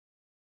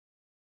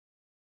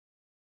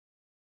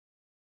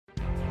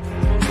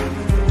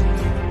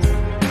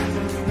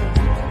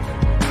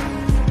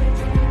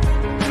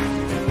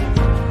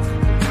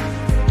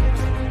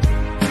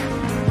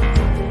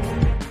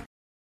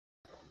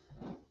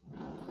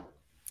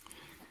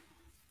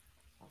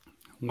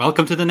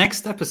Welcome to the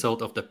next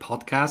episode of the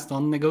podcast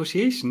on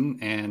negotiation.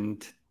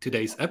 And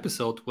today's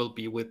episode will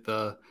be with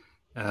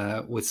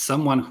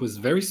someone who's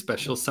very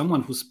special,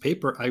 someone whose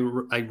paper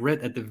I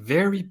read at the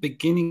very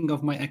beginning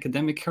of my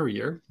academic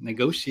career,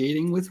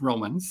 Negotiating with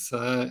Romance,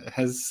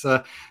 has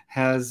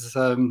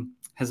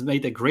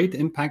made a great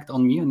impact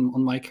on me and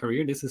on my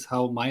career. This is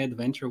how my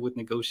adventure with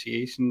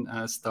negotiation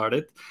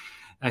started.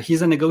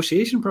 He's a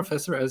negotiation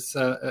professor at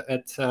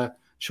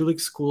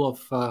Schulich School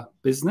of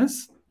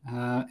Business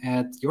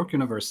at York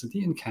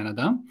University in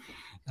Canada.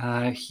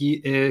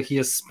 He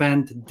has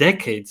spent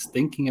decades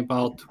thinking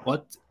about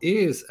what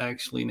is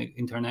actually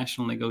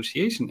international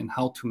negotiation and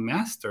how to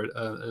master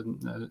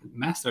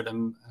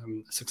them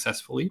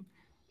successfully.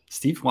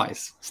 Steve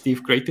Weiss.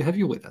 Steve, great to have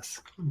you with us.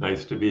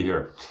 Nice to be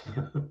here.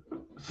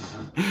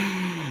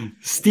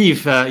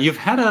 Steve, you've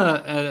had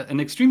an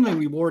extremely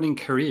rewarding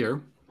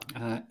career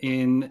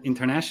in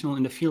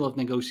the field of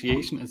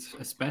negotiation,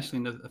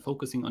 especially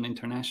focusing on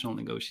international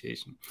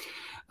negotiation.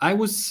 I'm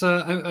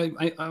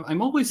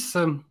always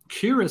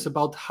curious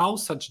about how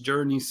such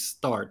journeys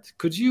start.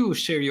 Could you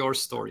share your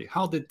story?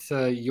 How did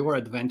your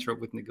adventure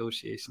with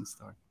negotiation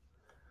start?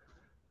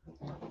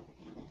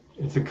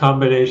 It's a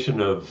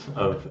combination of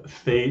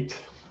fate,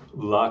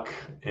 luck,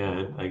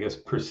 and I guess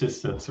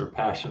persistence or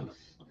passion.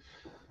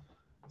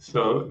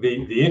 So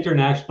the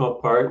international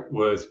part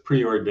was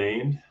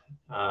preordained.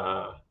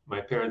 My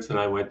parents and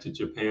I went to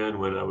Japan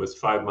when I was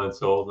 5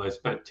 months old, and I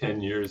spent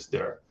 10 years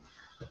there.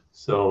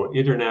 So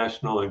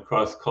international and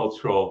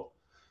cross-cultural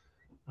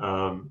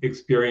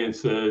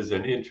experiences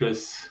and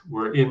interests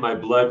were in my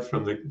blood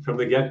from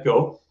the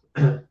get-go.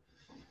 The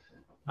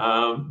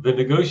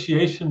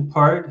negotiation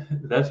part,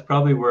 that's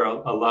probably where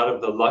a lot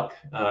of the luck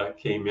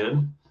came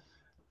in.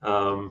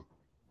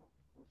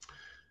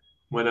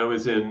 When I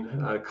was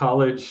in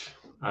college,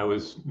 I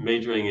was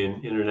majoring in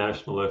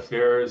international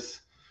affairs,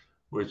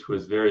 which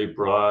was very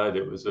broad.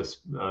 It was a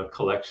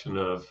collection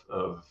of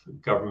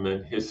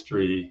government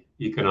history,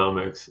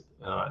 economics,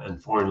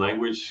 and foreign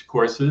language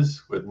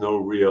courses with no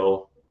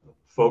real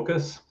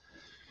focus.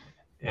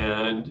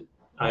 And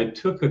I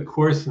took a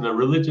course in the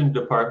religion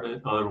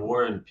department on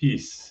war and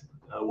peace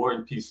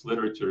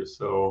literature.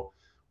 So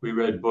we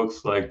read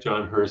books like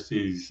John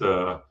Hersey's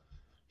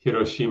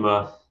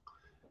Hiroshima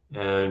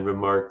and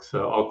remarks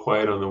All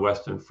Quiet on the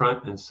Western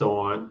Front and so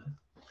on.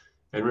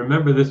 And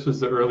remember, this was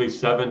the early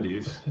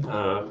 70s.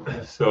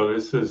 So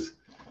this is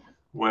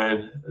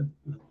when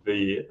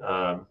the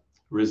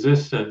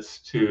resistance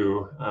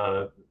to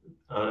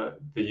the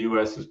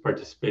U.S.'s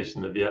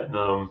participation in the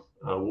Vietnam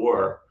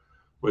War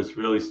was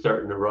really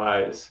starting to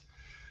rise.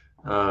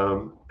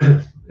 And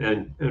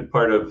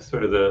part of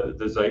sort of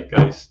the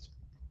zeitgeist.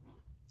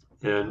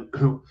 And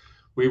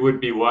we would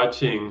be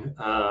watching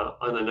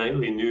on the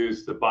nightly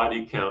news the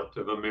body count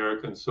of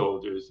American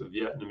soldiers, of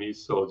Vietnamese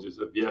soldiers,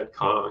 of Viet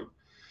Cong.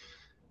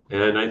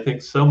 And I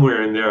think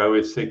somewhere in there, I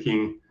was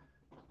thinking,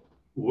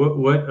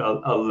 what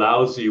a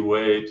lousy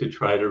way to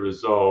try to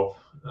resolve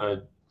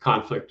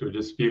conflict or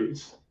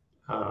disputes,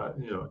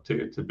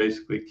 to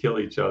basically kill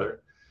each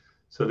other.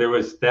 So there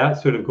was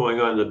that sort of going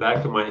on in the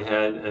back of my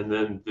head. And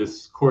then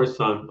this course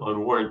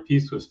on war and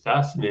peace was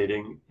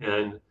fascinating.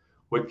 And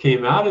what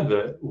came out of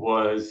it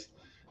was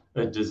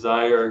a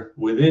desire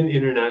within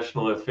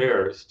international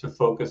affairs to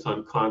focus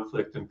on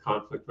conflict and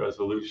conflict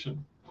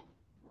resolution.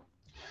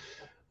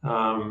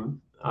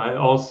 I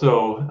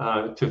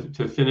also,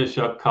 to finish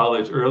up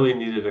college early,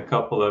 needed a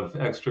couple of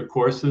extra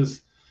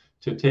courses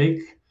to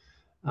take,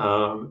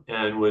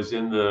 and was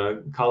in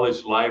the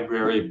college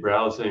library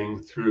browsing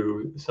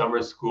through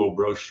summer school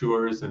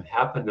brochures and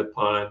happened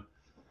upon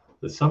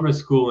the Summer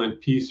School in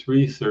Peace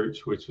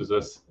Research, which was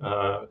a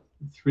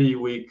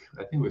 3-week,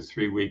 I think it was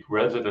 3-week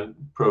resident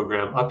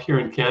program up here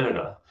in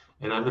Canada.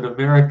 And I'm an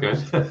American.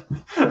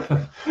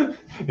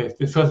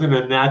 This wasn't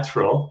a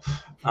natural.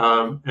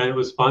 And it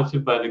was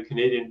sponsored by the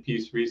Canadian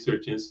Peace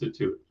Research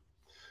Institute.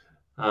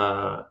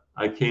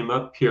 I came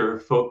up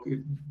here,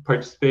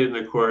 participated in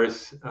the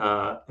course,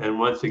 and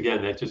once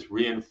again, that just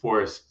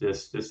reinforced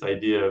this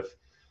idea of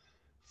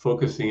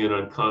focusing in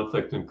on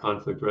conflict and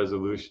conflict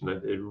resolution.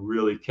 It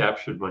really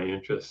captured my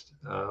interest.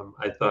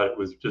 I thought it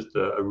was just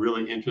a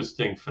really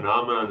interesting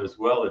phenomenon as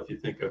well. If you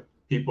think of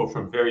people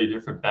from very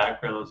different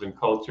backgrounds and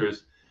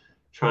cultures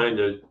trying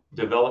to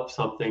develop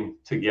something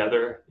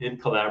together in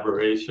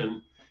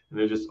collaboration, and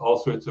there's just all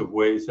sorts of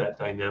ways that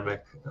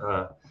dynamic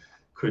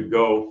could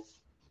go.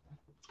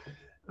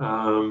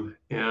 Then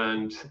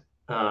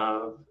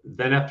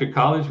after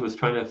college was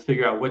trying to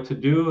figure out what to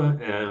do,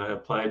 and I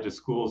applied to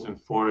schools in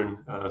foreign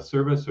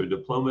service or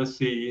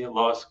diplomacy,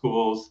 law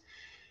schools.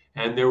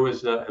 And there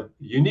was a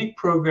unique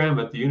program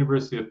at the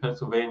University of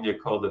Pennsylvania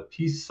called the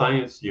Peace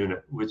Science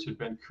Unit, which had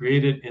been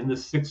created in the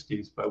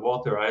 60s by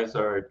Walter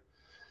Izard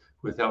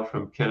with help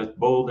from Kenneth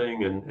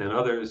Boulding and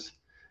others.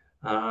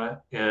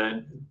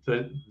 And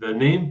the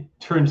name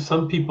turned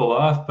some people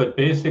off, but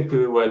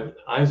basically what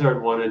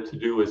Izard wanted to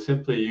do was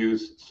simply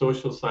use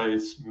social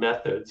science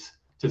methods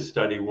to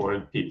study war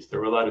and peace.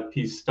 There were a lot of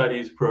peace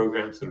studies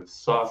programs, sort of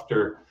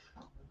softer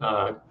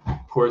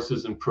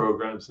courses and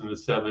programs in the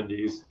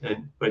 70s,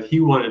 but he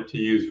wanted to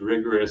use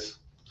rigorous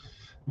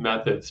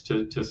methods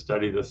to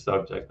study the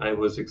subject. I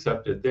was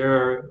accepted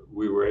there.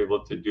 We were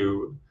able to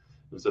do,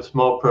 it was a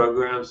small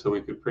program, so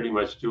we could pretty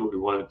much do what we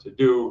wanted to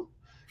do.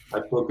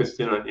 I focused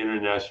in on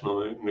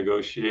international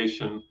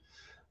negotiation,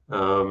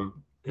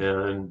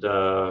 and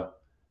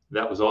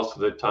that was also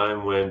the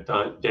time when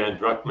Dan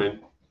Druckmann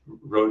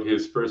wrote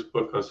his first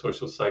book on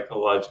social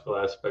psychological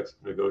aspects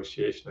of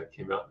negotiation that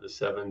came out in the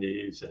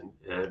 70s,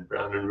 and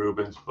Brown and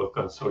Rubin's book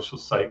on social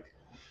psych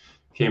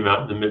came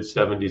out in the mid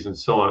 70s, and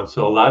so on.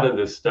 So a lot of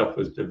this stuff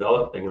was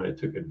developing, and I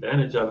took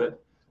advantage of it.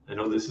 I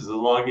know this is a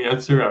long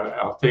answer.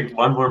 I'll take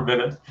one more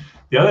minute.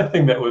 The other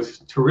thing that was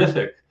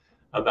terrific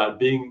about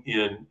being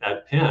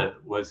at Penn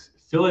was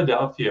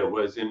Philadelphia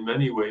was in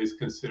many ways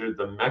considered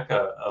the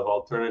mecca of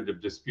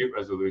alternative dispute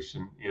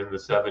resolution in the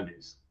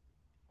 70s.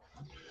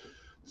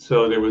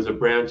 So there was a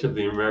branch of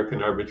the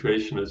American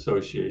Arbitration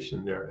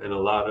Association there, and a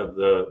lot of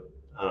the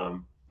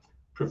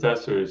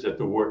professors at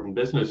the Wharton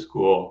Business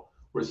School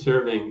were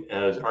serving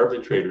as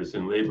arbitrators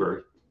in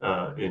labor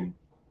in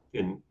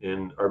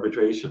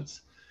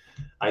arbitrations.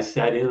 I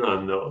sat in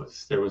on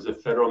those. There was a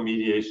Federal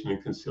Mediation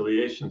and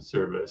Conciliation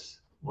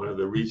Service, one of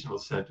the regional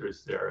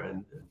centers there,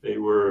 and they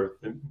were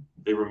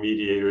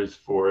mediators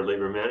for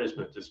labor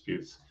management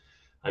disputes.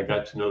 I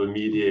got to know the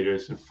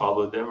mediators and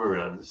followed them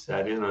around and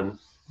sat in on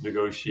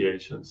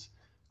negotiations.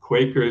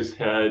 Quakers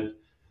had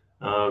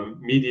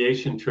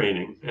mediation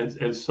training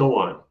and so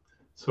on.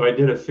 So I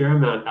did a fair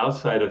amount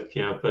outside of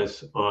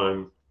campus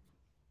on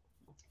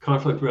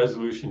conflict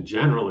resolution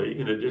generally,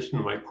 in addition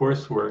to my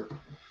coursework.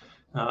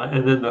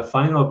 And then the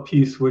final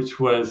piece, which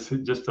was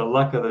just a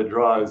luck of the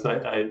draw, is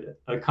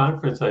a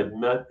conference I'd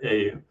met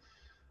a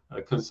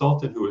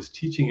consultant who was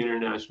teaching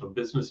international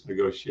business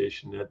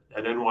negotiation at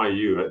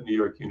NYU, at New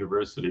York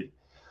University.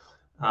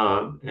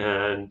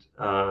 And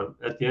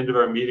at the end of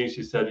our meeting,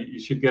 she said, "You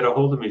should get a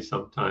hold of me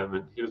sometime."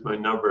 And here's my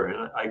number.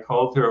 And I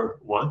called her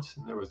once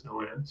and there was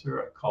no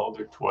answer. I called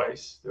her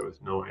twice. There was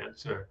no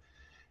answer.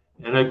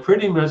 And I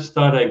pretty much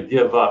thought I'd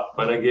give up,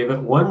 but I gave it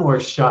one more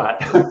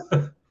shot.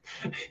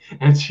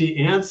 And she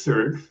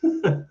answered.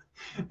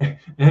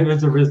 And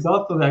as a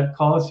result of that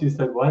call, she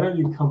said, "Why don't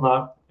you come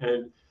up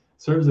and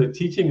serve as a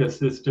teaching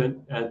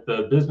assistant at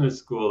the business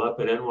school up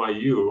at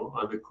NYU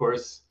on the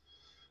course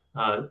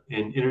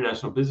in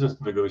international business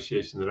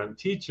negotiation that I'm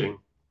teaching."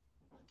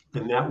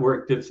 And that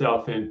worked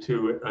itself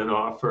into an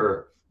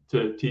offer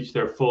to teach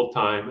there full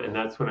time. And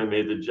that's when I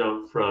made the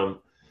jump from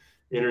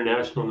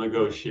international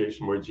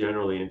negotiation more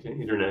generally into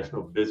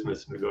international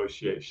business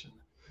negotiation.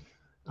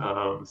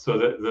 So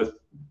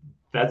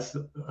that's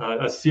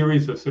a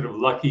series of sort of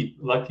lucky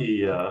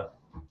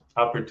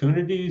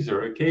opportunities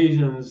or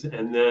occasions.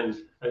 And then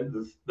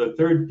the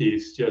third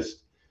piece,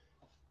 just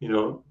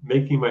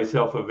making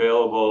myself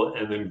available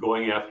and then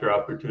going after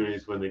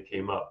opportunities when they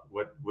came up,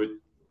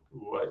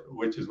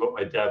 which is what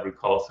my dad would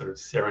call sort of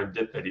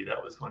serendipity.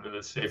 That was one of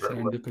his favorite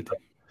words.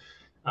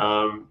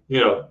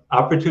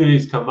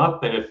 Opportunities come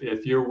up, and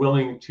if you're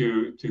willing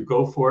to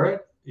go for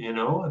it,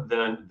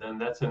 then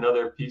that's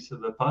another piece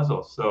of the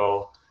puzzle.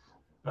 So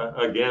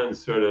again,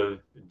 sort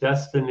of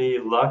destiny,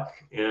 luck,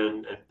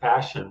 and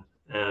passion.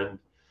 And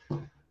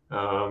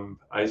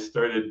I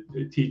started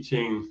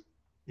teaching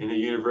in a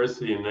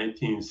university in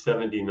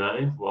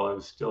 1979 while I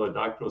was still a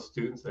doctoral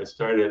student. I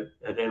started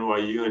at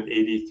NYU in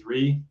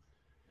 '83.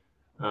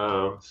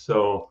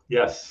 So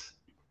yes,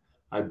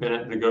 I've been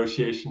at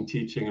negotiation,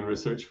 teaching, and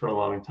research for a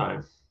long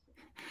time.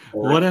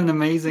 What an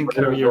amazing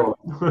career.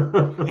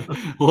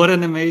 What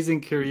an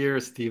amazing career,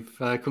 Steve.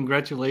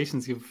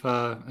 Congratulations. You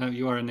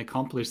are an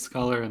accomplished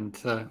scholar and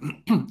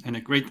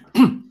a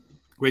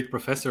great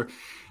professor.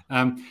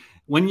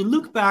 When you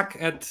look back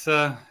at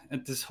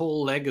this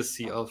whole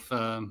legacy of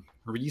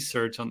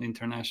research on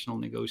international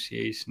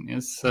negotiation,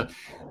 is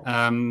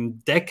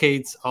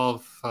decades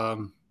of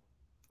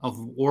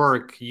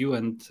work, you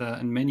and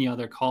many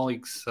other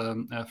colleagues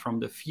from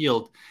the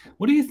field.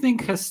 What do you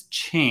think has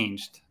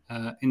changed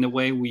in the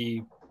way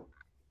we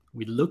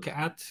look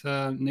at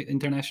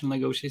international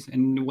negotiations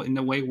and in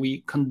the way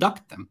we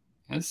conduct them?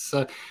 Yes.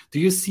 Do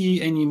you see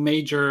any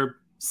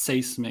major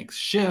seismic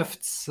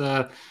shifts?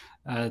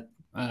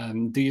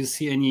 Do you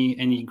see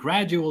any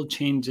gradual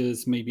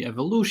changes, maybe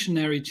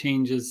evolutionary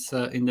changes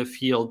in the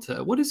field?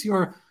 What is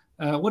your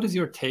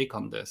take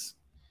on this?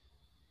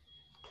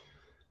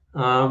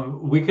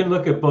 We can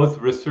look at both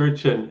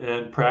research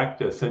and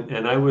practice,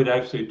 and I would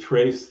actually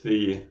trace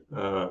the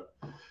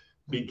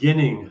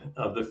beginning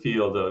of the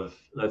field of,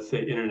 let's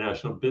say,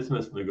 international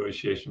business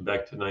negotiation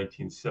back to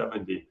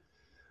 1970,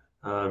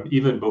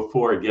 even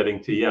before getting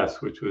to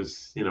YES, which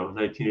was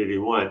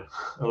 1981,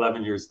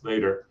 11 years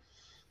later.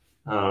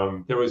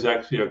 There was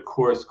actually a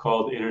course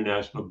called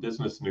International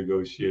Business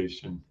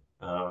Negotiation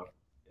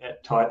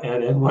taught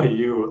at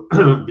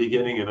NYU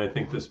beginning in, I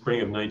think, the spring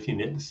of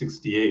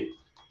 1968.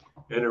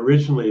 And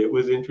originally it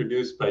was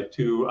introduced by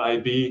two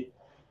IB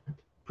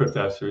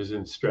professors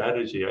in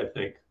strategy, I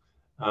think,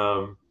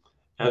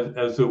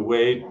 as a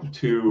way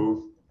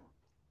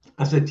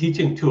as a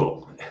teaching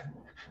tool.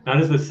 not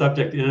as a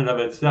subject in and of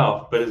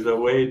itself, but as a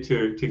way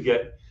to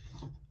get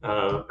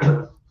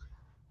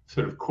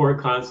sort of core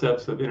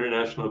concepts of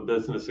international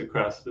business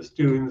across the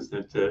students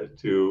and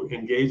to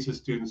engage the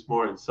students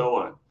more and so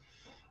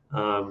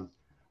on.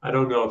 I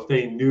don't know if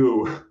they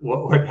knew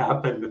what would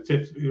happen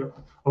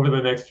over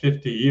the next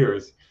 50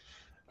 years.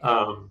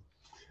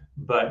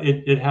 But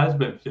it has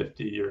been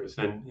 50 years,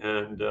 and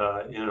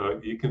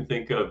you can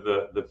think of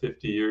the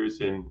 50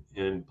 years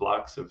in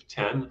blocks of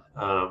 10,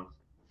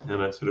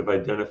 and I've sort of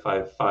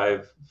identified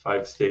five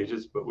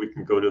stages, but we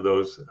can go to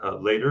those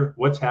later.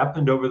 What's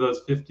happened over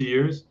those 50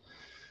 years?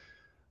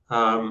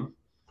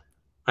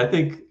 I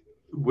think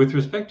with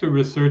respect to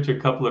research, a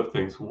couple of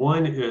things.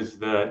 One is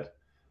that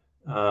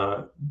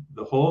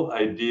the whole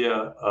idea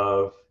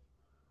of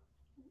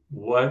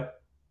what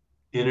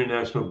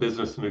international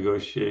business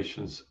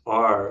negotiations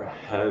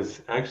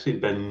has actually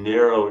been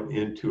narrowed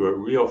into a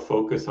real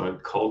focus on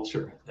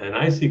culture. And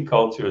I see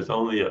culture as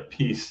only a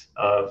piece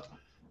of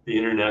the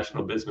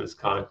international business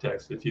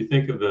context. If you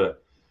think of the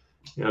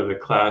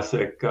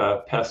classic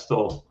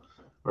PESTEL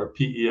or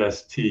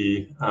PEST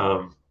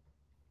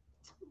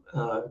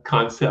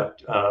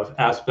concept of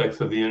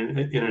aspects of the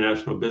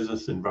international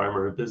business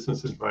environment or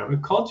business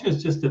environment, culture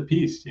is just a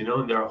piece, and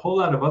there are a whole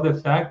lot of other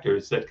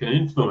factors that can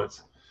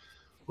influence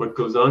what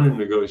goes on in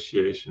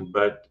negotiation,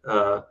 but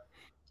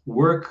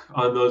work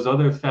on those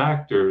other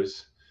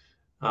factors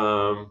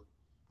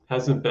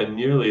hasn't been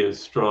nearly as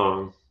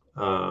strong,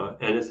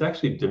 and it's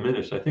actually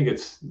diminished. I think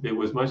it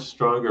was much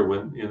stronger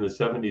when in the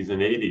 70s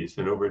and 80s,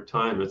 and over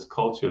time, it's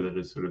culture that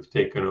has sort of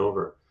taken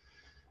over,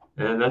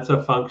 and that's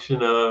a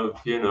function of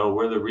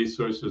where the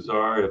resources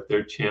are, if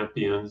they're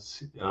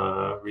champions,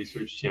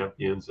 research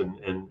champions,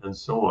 and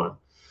so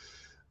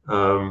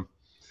on.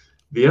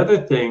 The other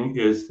thing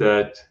is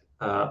that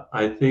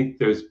I think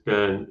there's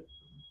been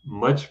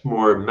much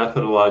more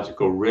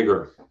methodological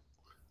rigor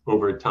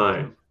over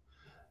time.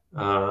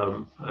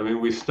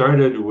 We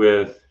started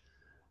with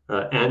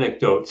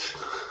anecdotes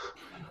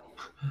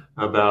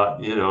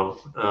about,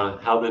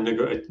 how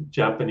the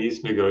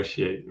Japanese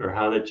negotiate or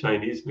how the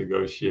Chinese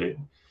negotiate.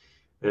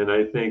 And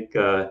I think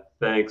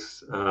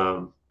thanks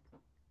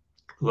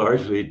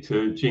largely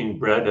to Jean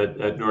Brett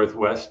at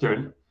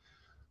Northwestern,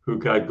 who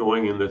got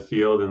going in the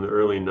field in the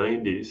early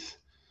 90s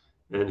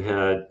and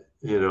had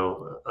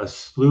a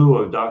slew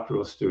of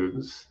doctoral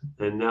students,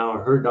 and now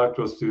her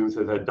doctoral students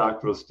have had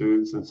doctoral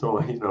students, and so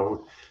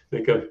on.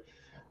 Think of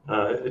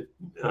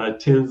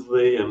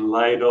Tinsley and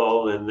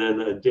Lytle, and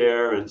then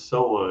Adair, and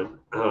so on.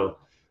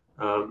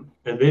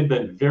 And they've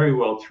been very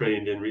well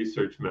trained in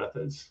research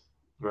methods,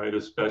 right?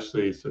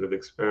 Especially sort of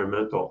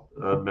experimental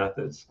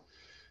methods,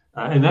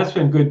 and that's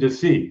been good to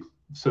see.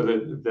 So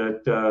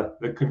that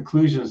the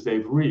conclusions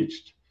they've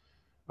reached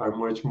are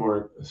much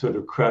more sort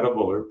of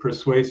credible or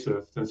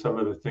persuasive than some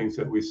of the things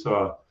that we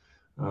saw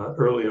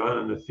early on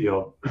in the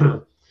field.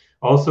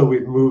 Also,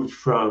 we've moved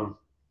from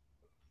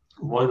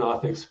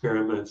one-off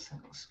experiments,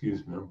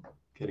 excuse me, I'm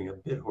getting a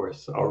bit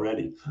hoarse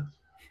already,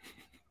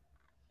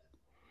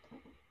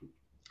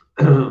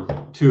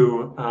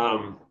 to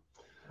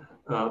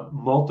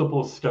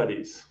multiple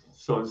studies.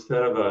 So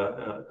instead of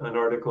an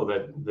article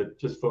that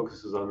just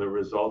focuses on the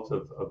results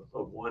of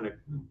one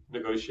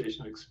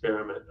negotiation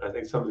experiment, I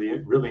think some of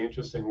the really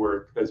interesting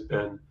work has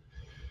been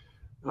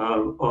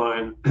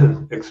on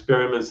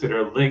experiments that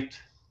are linked.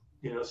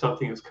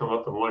 Something has come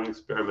up in one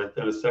experiment,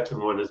 then a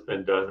second one has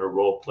been done, or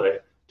role play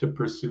to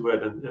pursue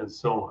it, and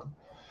so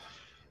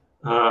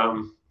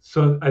on.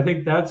 So I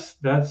think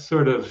that's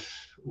sort of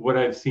what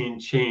I've seen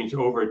change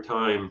over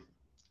time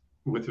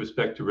with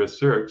respect to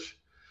research.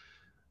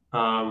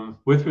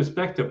 With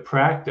respect to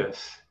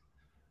practice,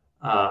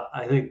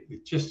 I think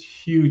just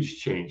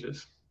huge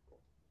changes.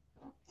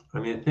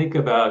 Think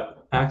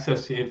about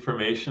access to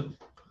information,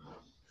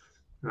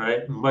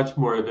 right? Much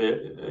more of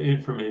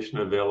information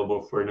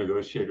available for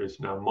negotiators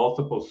now,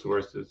 multiple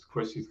sources. Of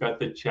course, you've got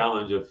the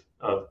challenge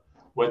of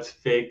what's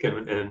fake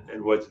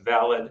and what's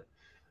valid,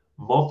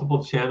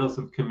 multiple channels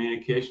of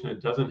communication.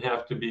 It doesn't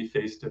have to be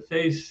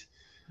face-to-face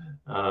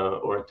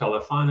or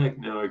telephonic.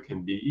 Now it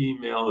can be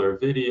email or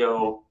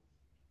video.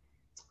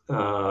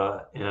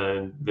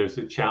 And there's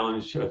a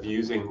challenge of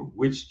using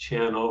which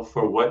channel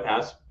for what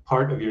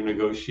part of your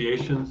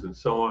negotiations, and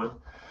so on.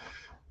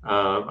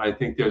 I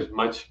think there's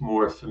much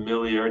more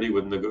familiarity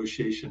with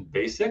negotiation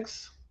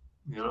basics,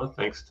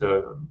 thanks to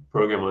a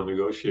program on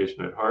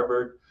negotiation at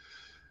Harvard,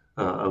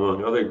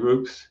 among other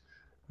groups.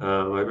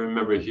 I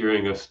remember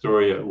hearing a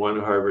story at one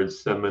Harvard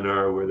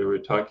seminar where they were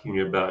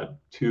talking about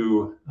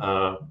two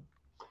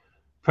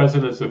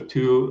presidents of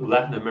two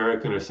Latin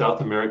American or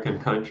South American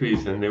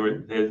countries, and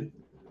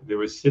they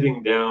were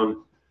sitting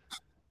down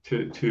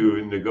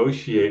to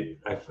negotiate.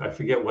 I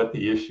forget what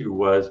the issue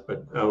was,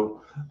 but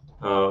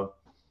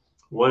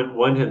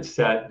one had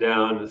sat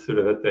down sort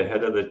of at the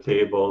head of the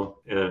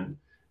table, and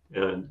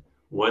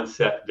one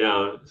sat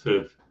down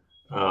sort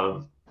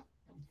of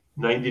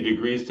 90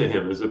 degrees to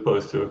him, as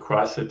opposed to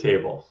across the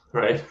table,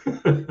 right?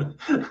 And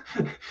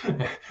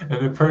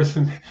the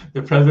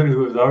president who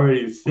was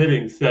already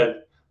sitting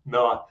said,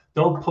 "No,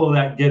 don't pull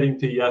that getting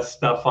to yes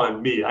stuff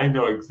on me. I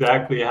know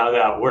exactly how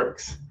that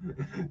works.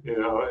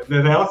 And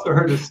then I also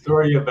heard a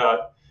story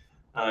about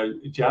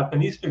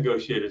Japanese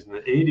negotiators in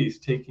the 80s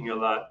taking a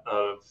lot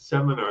of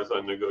seminars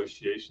on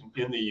negotiation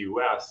in the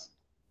US.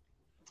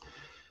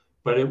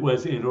 But it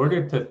was in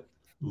order to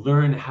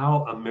learn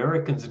how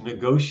Americans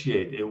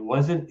negotiate. It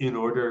wasn't in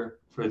order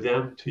for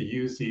them to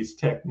use these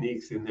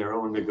techniques in their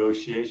own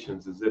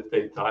negotiations, as if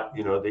they thought,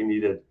 they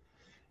needed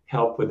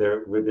help with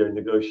their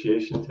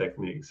negotiation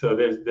techniques. So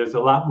there's a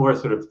lot more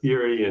sort of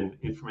theory and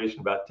information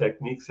about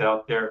techniques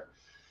out there.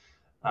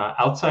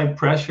 Outside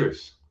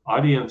pressures,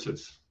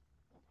 audiences.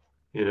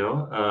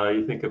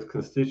 You think of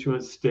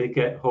constituents,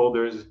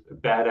 stakeholders,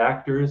 bad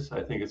actors.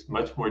 I think it's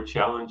much more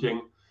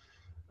challenging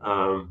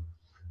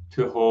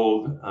to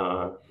hold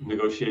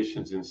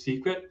negotiations in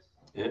secret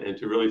and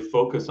to really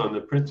focus on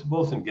the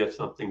principles and get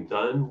something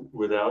done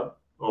without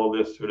all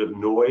this sort of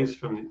noise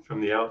from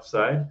the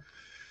outside.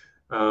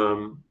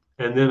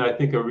 And then I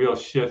think a real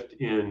shift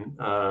in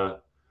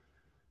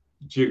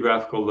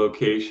geographical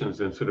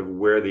locations and sort of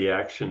where the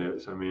action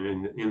is. I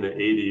mean, in the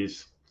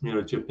 80s,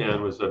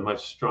 Japan was a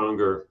much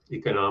stronger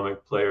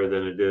economic player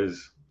than it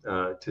is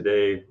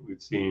today.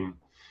 We've seen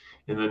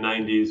in the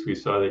 90s, we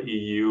saw the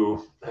EU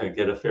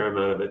get a fair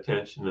amount of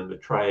attention in the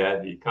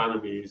triad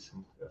economies.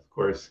 And of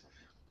course,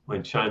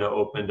 when China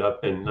opened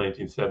up in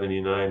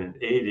 1979 and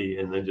 80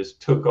 and then just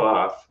took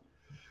off,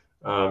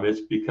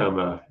 it's become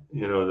the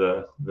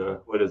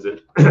what is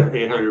it,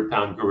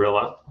 800-pound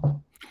gorilla,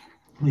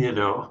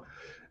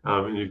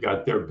 and you've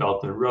got their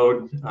Belt and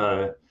Road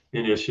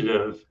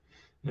initiative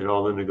and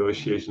all the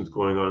negotiations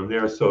going on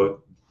there.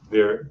 So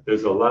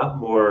there's a lot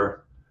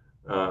more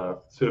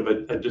sort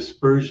of a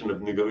dispersion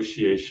of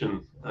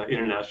negotiation,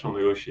 international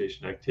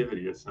negotiation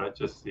activity. It's not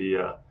just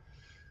the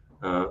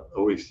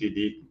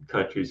OECD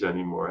countries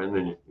anymore. And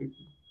then you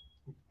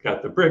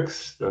got the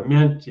BRICS, the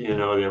Mint, the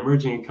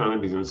emerging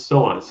economies, and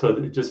so on. So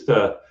just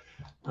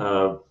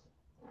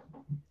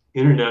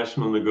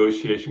international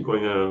negotiation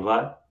going on in a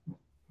lot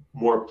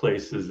more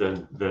places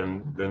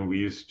than we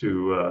used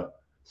to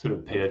sort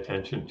of pay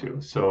attention to.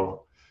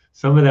 So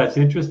some of that's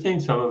interesting,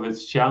 some of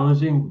it's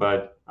challenging,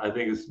 but I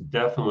think it's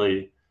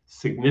definitely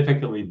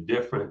significantly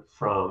different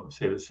from,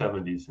 say, the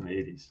 70s and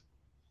 80s.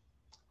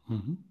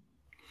 Mm-hmm.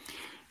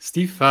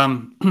 Steve, I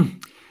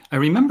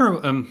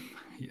remember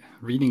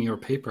reading your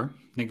paper,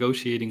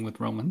 Negotiating with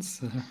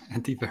Romans,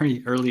 at the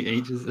very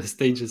early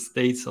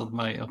stages of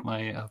my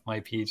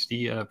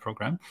PhD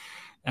program,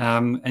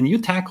 and you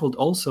tackled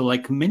also,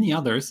 like many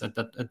others at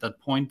that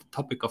point, the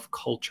topic of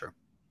culture.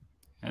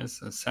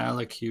 Yes,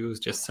 Syracuse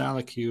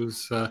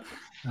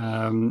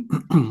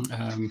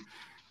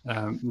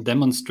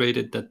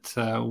demonstrated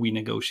that we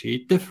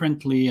negotiate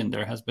differently, and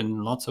there has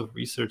been lots of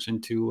research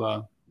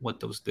into what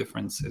those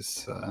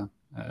differences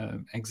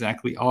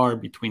exactly are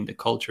between the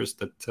cultures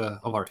that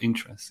of our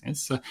interest.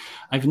 Yes,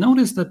 I've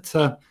noticed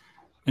that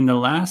in the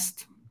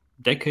last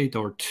decade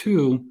or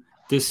two,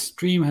 this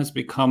stream has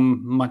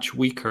become much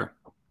weaker.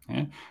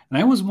 Yeah? And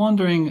I was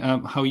wondering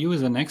how you,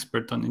 as an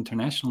expert on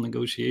international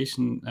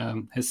negotiation,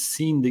 has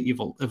seen the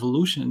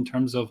evolution in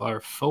terms of our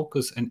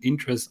focus and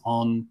interest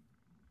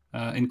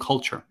in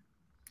culture.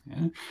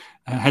 Yeah?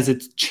 Has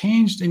it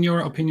changed in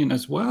your opinion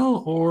as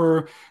well,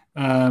 or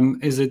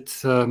is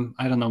it,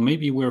 I don't know,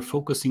 maybe we're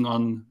focusing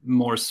on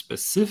more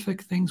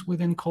specific things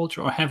within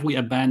culture, or have we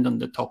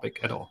abandoned the topic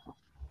at all?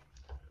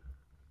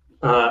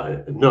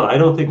 No, I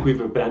don't think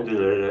we've abandoned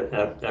it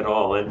at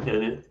all.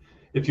 And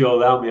if you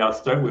allow me, I'll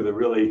start with a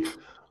really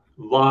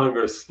long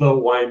or slow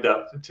wind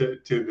up to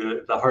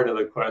the heart of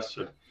the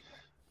question.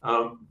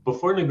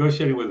 Before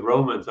negotiating with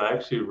Romans, I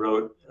actually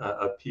wrote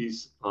a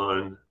piece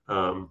on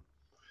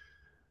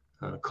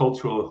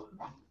cultural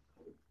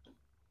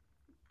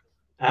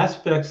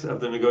aspects of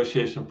the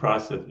negotiation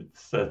process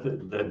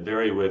that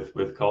vary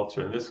with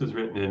culture. And this was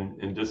written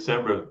in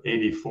December of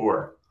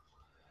 '84.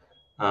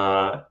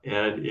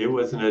 And it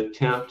was an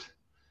attempt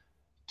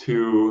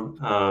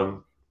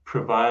to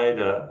provide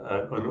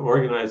an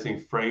organizing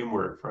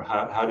framework for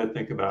how to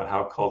think about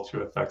how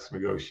culture affects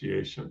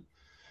negotiation.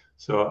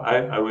 So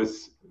I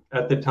was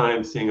at the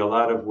time seeing a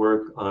lot of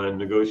work on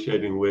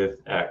negotiating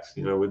with X,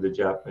 with the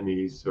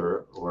Japanese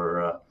or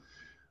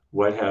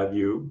what have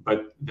you,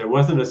 but there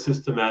wasn't a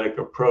systematic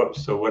approach.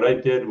 So what I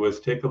did was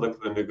take a look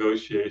at the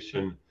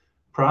negotiation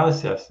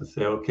process and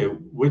say, okay,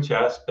 which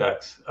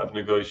aspects of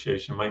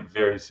negotiation might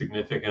vary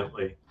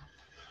significantly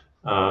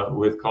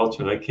with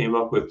culture? And I came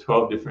up with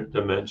 12 different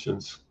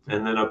dimensions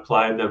and then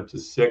applied them to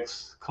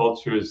 6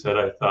 cultures that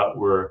I thought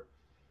were,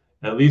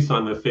 at least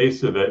on the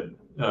face of it,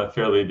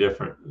 fairly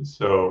different.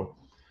 So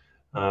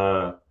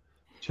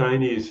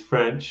Chinese,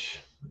 French,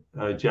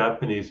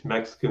 Japanese,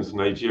 Mexicans,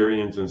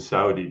 Nigerians, and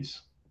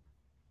Saudis.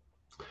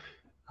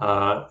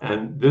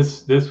 And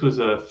this was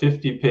a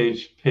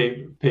 50-page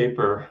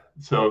paper,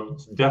 so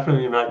it's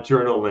definitely not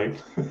journal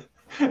length.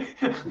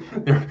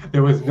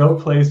 There was no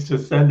place to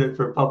send it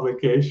for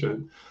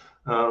publication,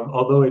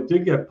 although it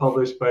did get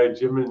published by a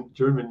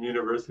German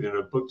university in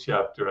a book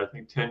chapter, I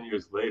think 10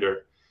 years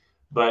later.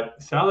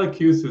 But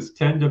Syracuse's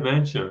 10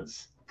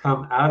 dimensions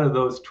come out of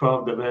those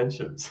 12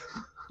 dimensions.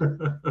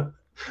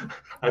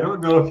 I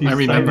don't know if he I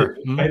remember.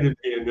 cited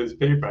me in his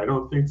paper. I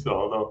don't think so,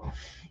 although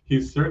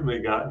he's certainly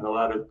gotten a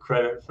lot of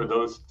credit for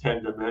those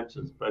 10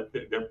 dimensions, but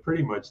they're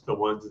pretty much the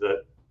ones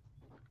that,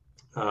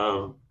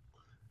 I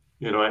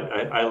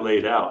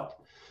laid out.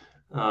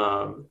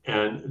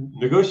 And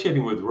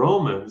negotiating with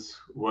Romans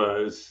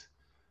was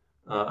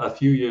a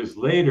few years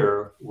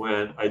later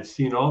when I'd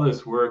seen all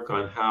this work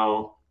on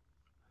how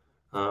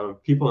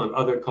people in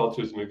other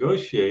cultures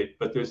negotiate,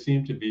 but there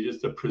seemed to be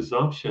just a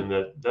presumption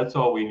that that's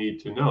all we need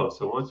to know.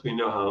 So once we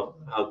know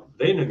how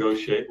they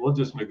negotiate, we'll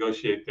just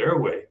negotiate their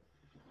way,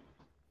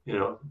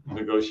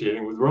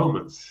 negotiating with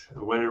Romans.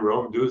 When in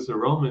Rome, do as the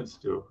Romans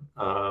do.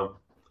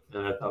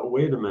 And I thought,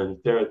 wait a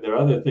minute, there are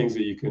other things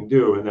that you can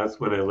do. And that's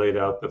when I laid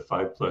out the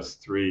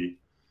 5+3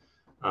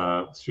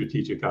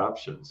 strategic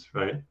options,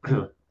 right?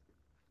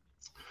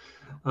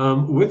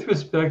 With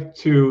respect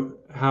to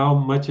how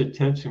much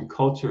attention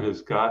culture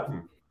has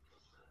gotten,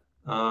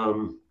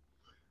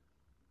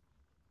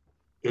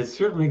 it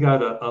certainly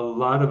got a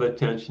lot of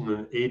attention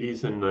in the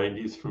 80s and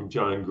 90s from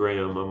John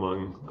Graham,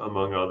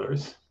 among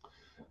others.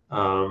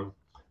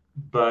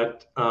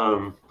 But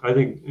I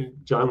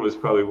think John was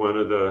probably one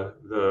of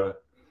the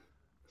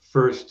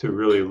first to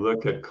really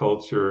look at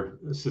culture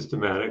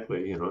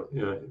systematically,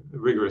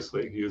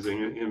 rigorously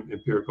using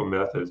empirical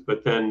methods.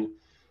 But then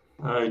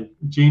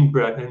Jean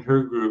Brett and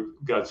her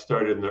group got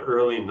started in the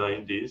early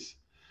 90s.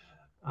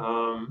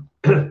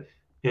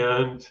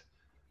 And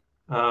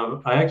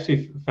I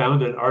actually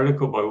found an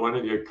article by one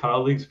of your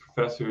colleagues,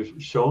 Professor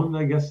Schoen,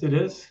 I guess it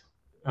is,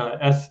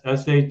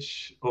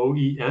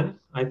 Schoen,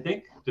 I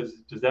think.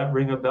 Does that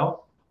ring a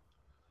bell?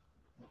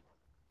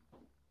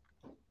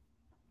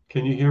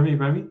 Can you hear me,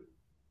 Remy?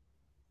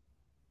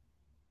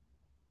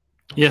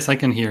 Yes, I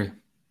can hear.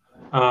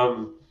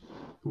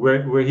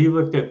 Where he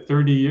looked at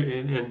 30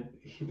 years, and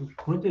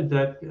when did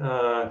that?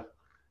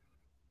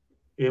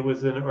 It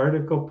was an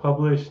article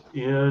published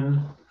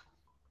in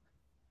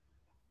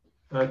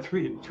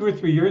 2 or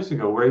 3 years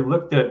ago, where he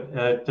looked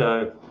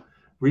at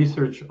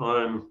research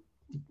on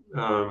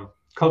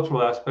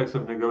cultural aspects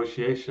of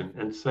negotiation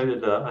and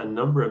cited a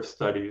number of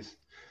studies.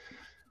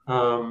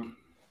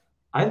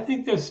 I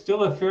think there's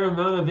still a fair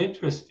amount of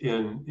interest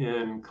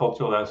in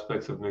cultural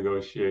aspects of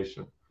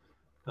negotiation.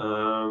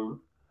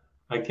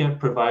 I can't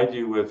provide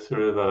you with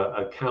sort of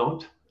a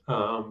count,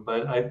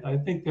 but I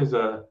think there's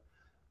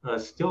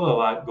still a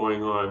lot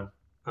going on.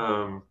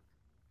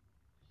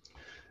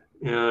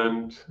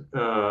 And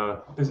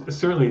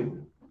certainly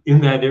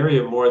in that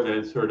area more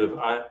than sort of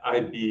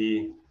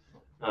IB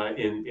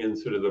in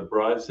sort of the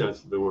broad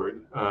sense of the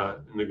word,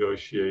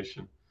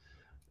 negotiation.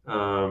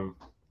 I'm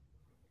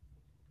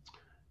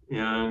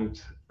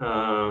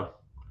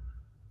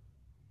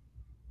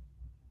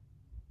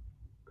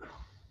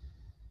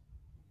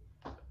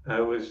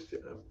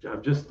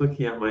just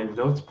looking at my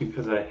notes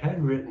because I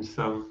had written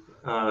some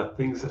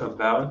things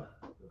about.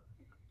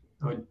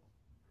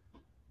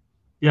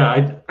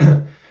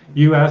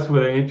 You asked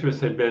whether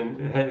interest had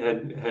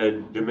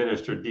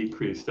diminished or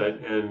decreased,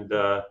 and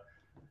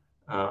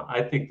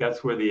I think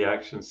that's where the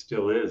action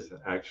still is,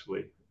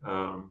 actually.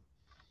 One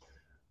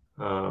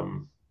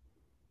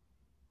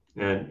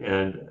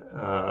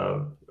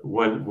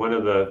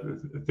of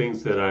the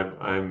things that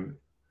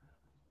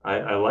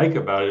I like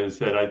about it is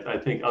that I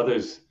think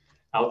others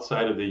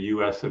outside of the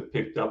U.S. have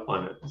picked up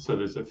on it. So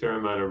there's a fair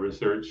amount of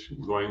research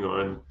going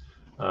on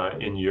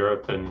in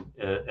Europe and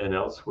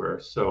elsewhere.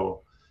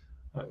 So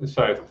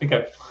sorry, I think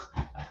I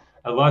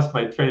lost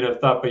my train of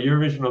thought. But your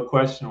original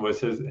question was: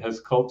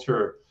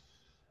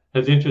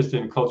 has interest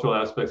in cultural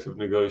aspects of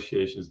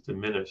negotiations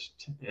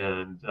diminished?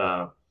 And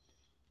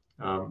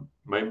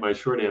my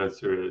short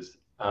answer is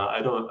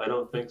I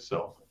don't think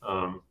so.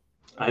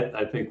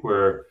 I think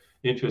where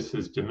interest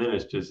is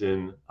diminished is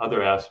in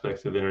other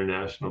aspects of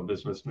international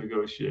business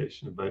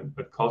negotiation,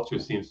 but culture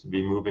seems to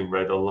be moving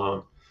right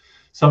along.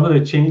 Some of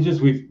the changes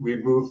we've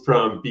moved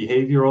from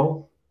behavior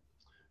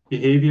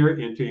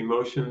into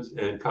emotions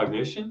and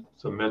cognition,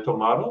 so mental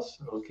models.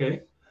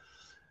 Okay.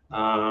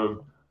 I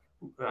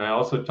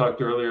also talked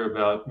earlier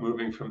about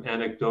moving from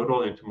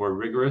anecdotal into more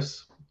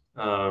rigorous,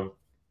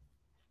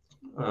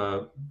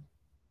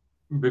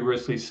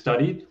 rigorously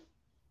studied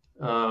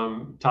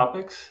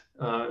topics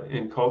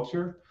in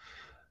culture.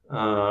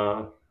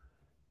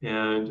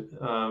 And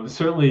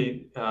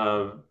certainly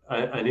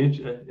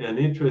an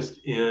interest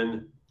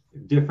in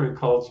different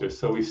cultures.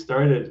 So we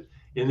started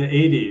in the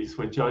 80s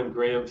when John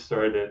Graham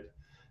started.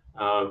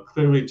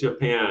 Clearly,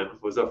 Japan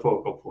was a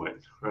focal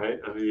point, right?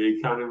 I mean, the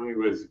economy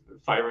was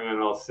firing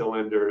on all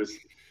cylinders.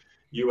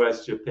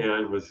 U.S.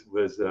 Japan was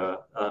a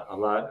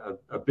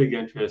big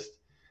interest.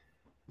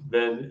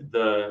 Then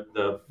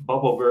the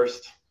bubble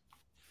burst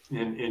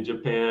in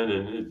Japan,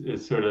 and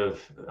it sort of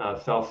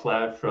fell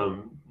flat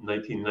from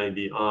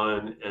 1990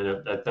 on.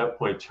 And at that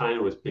point,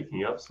 China was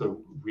picking up,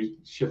 so we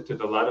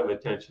shifted a lot of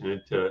attention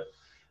into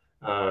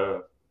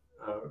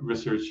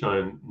research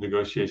on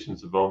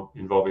negotiations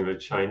involving the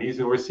Chinese,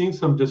 and we're seeing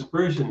some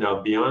dispersion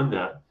now beyond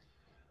that.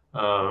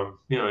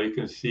 You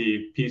can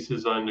see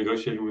pieces on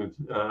negotiating with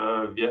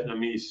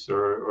Vietnamese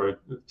or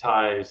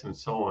Thais and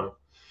so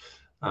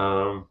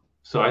on.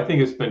 So I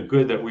think it's been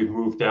good that we've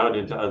moved out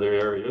into other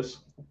areas.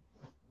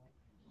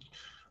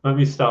 Let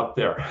me stop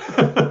there.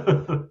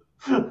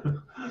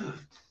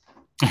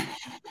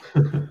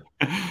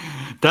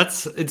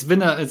 It's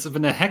been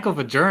a heck of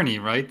a journey,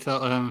 right?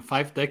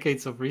 5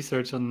 decades of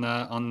research on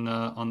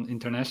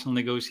international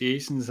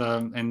negotiations,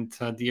 and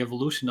the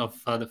evolution of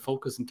the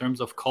focus in terms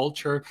of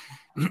culture.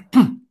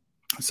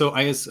 So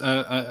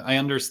I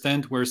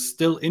understand we're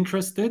still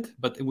interested,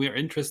 but we're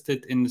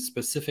interested in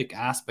specific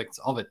aspects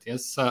of it.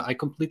 Yes, I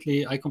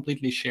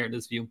completely share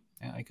this view.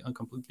 Yeah, I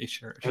completely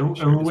share and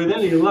this with view.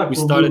 any luck,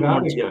 we'll move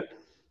out again.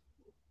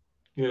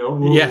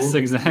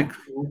 Exactly.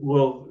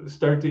 We'll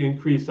start to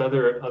increase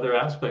other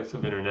aspects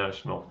of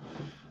international.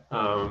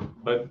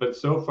 But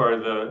so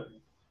far,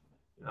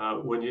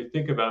 when you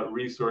think about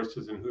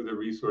resources and who the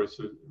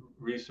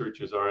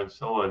researchers are and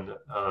so on,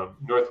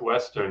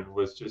 Northwestern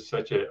was just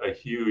such a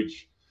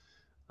huge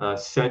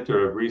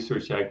center of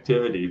research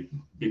activity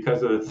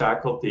because of the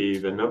faculty,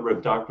 the number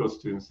of doctoral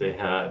students they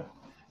had,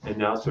 and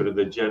now sort of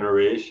the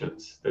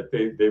generations that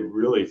they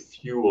really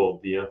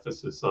fueled the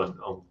emphasis on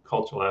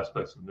cultural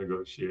aspects of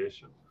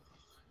negotiation.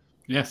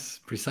 Yes,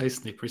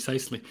 precisely.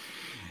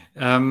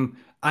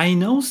 I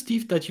know,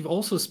 Steve, that you've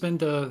also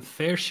spent a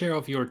fair share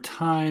of your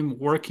time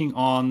working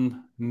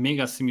on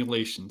mega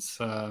simulations,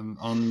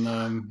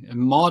 on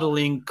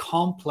modeling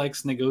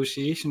complex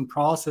negotiation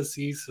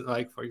processes,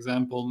 like, for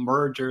example,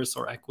 mergers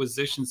or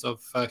acquisitions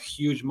of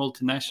huge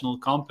multinational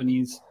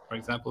companies, for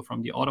example,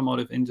 from the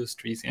automotive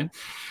industries. Yeah?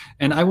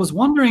 And I was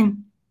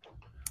wondering,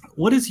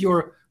 what is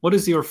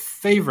the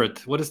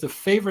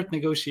favorite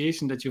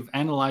negotiation that you've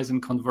analyzed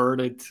and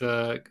converted,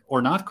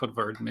 or not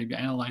converted, maybe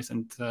analyzed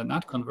and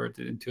not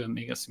converted into a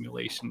mega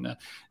simulation,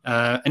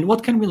 and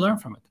what can we learn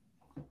from it?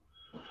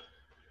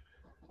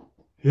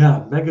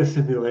 Yeah, mega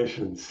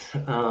simulations,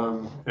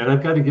 and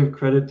I've got to give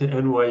credit to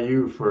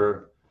NYU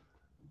for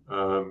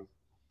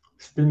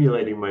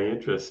stimulating my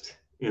interest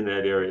in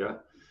that area.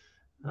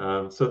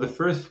 So the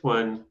first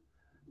one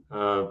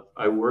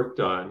I worked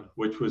on,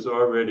 which was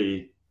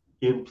already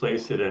in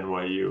place at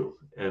NYU,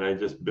 and I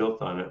just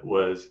built on it,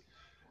 was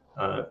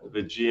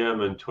the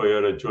GM and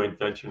Toyota joint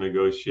venture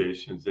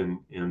negotiations in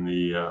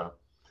the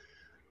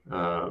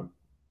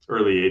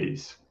early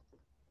 80s.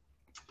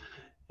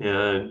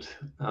 And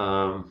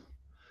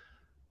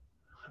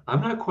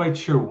I'm not quite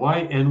sure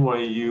why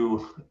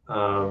NYU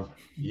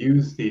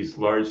used these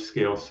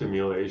large-scale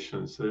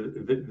simulations.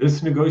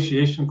 This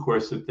negotiation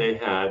course that they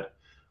had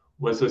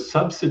was a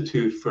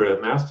substitute for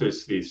a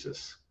master's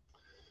thesis.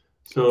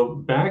 So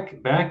back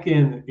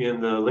in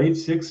the late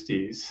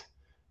 60s,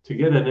 to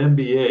get an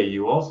MBA,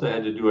 you also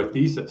had to do a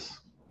thesis.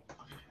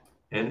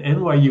 And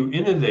NYU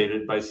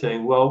innovated by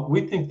saying, well,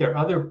 we think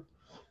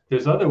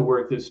there's other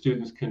work that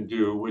students can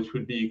do which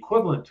would be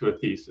equivalent to a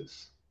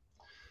thesis.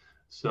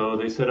 So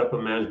they set up a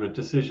management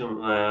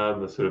decision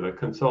lab, a sort of a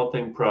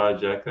consulting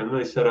project, and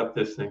they set up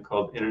this thing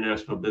called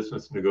International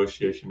Business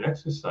Negotiation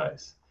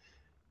Exercise.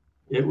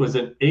 It was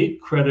an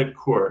 8-credit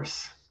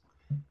course,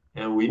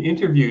 and we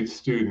interviewed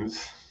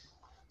students.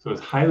 So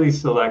it's highly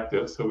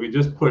selective. So we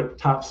just put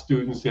top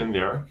students in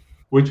there,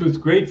 which was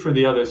great for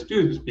the other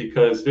students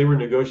because they were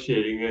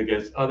negotiating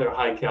against other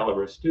high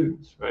caliber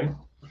students, right?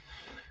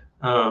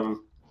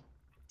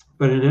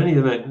 But in any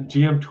event,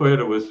 GM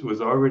Toyota was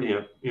already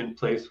in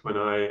place when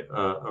I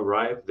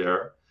arrived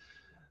there.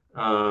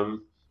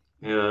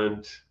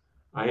 And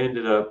I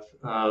ended up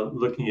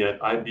looking at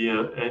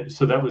IBM. And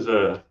so that was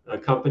a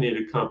company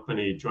to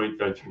company joint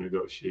venture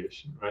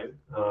negotiation, right?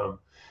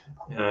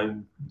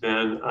 And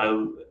then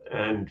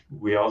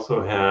we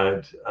also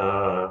had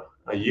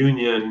a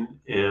union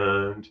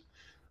and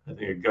I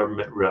think a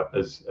government rep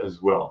as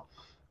well.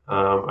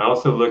 I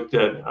also looked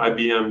at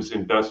IBM's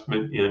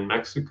investment in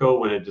Mexico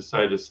when it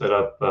decided to set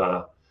up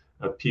a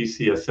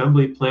PC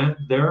assembly plant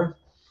there.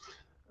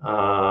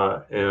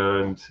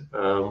 And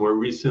more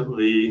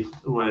recently,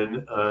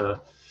 when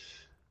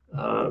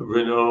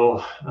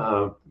Renault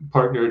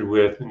partnered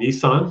with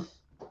Nissan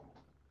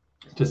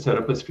to set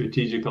up a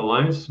strategic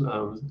alliance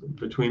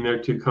between their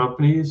two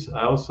companies.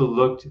 I also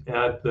looked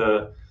at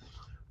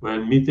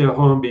when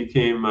Mitterrand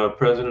became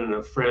president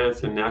of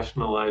France and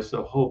nationalized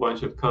a whole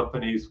bunch of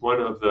companies. One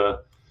of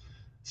the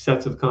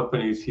sets of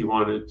companies he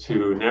wanted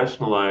to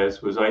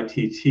nationalize was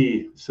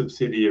ITT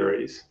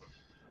subsidiaries.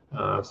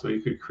 So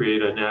you could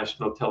create a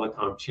national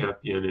telecom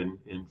champion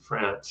in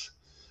France.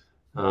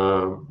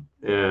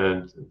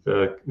 And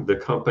the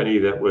company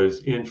that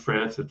was in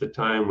France at the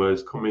time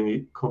was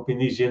Compagnie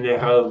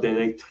Générale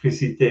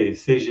d'Électricité,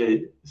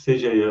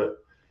 CGE.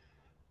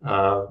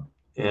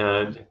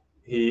 And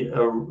he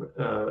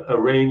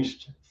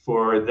arranged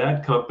for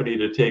that company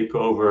to take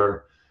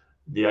over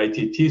the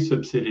ITT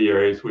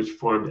subsidiaries, which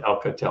formed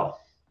Alcatel.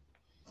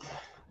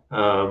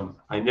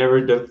 I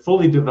never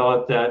fully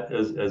developed that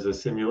as a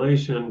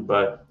simulation,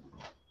 but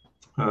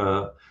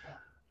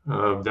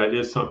that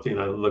is something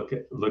I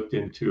looked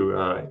into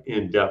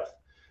in depth.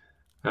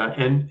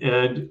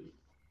 And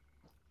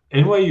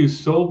NYU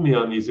sold me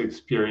on these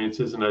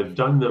experiences, and I've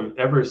done them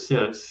ever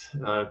since.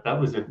 That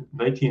was in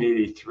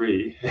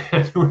 1983,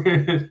 and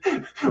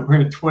we're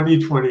in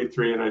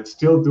 2023, and I'm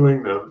still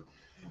doing them.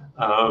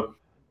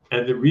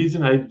 And the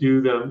reason I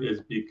do them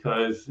is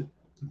because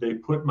they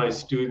put my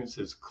students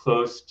as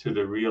close to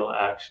the real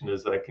action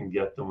as I can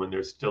get them when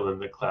they're still in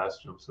the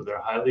classroom. So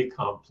they're highly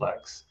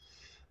complex.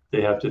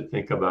 They have to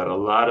think about a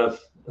lot of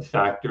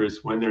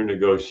factors when they're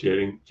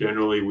negotiating.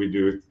 Generally, we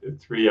do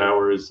 3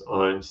 hours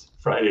on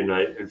Friday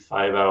night and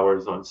 5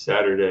 hours on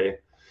Saturday.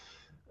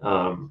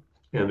 And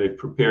they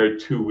prepare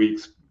 2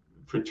 weeks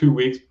for 2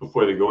 weeks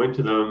before they go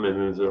into them. And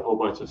there's a whole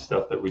bunch of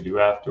stuff that we do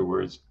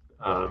afterwards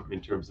in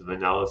terms of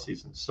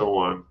analyses and so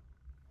on.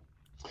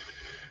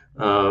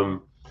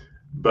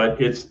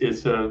 But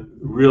it's a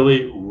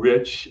really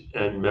rich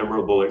and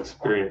memorable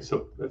experience.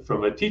 So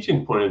from a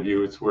teaching point of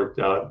view, it's worked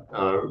out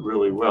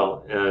really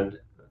well. And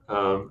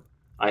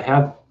I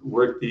have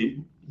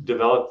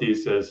developed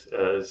these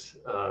as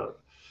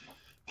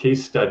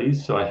case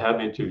studies. So I have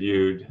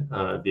interviewed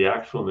the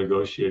actual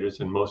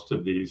negotiators in most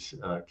of these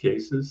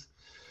cases.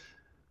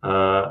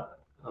 I've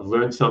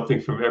learned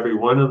something from every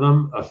one of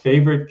them. A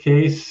favorite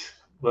case,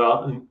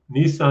 well,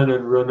 Nissan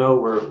and Renault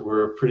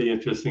were pretty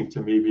interesting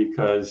to me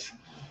because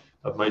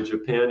of my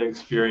Japan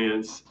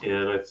experience,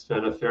 and I've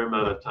spent a fair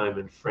amount of time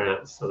in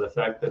France. So the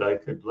fact that I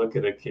could look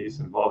at a case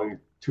involving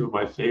two of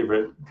my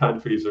favorite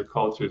countries or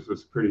cultures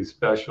was pretty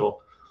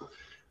special.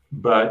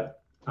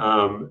 But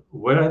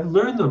what I've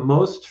learned the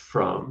most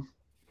from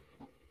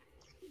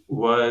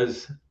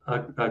was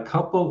a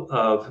couple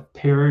of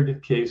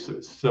paired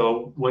cases.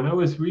 So when I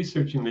was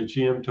researching the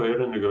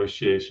GM-Toyota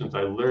negotiations,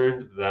 I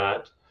learned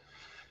that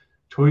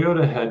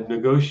Toyota had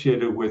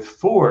negotiated with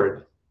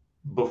Ford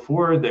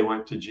before they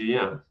went to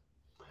GM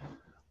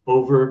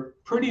over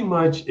pretty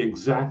much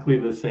exactly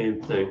the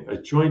same thing, a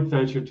joint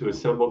venture to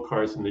assemble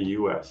cars in the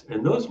US.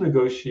 And those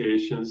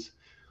negotiations,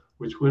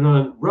 which went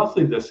on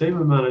roughly the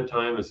same amount of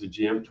time as the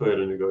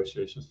GM-Toyota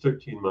negotiations,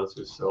 13 months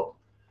or so,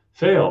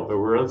 failed or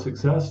were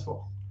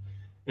unsuccessful.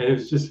 And it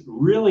was just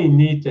really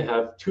neat to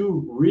have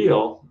two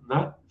real,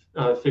 not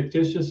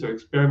fictitious or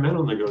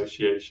experimental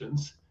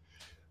negotiations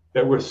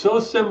that were so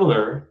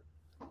similar,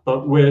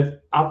 but with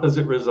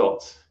opposite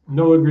results,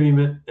 no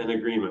agreement and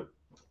agreement.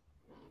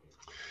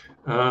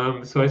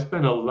 So I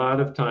spent a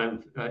lot of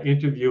time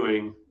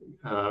interviewing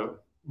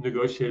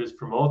negotiators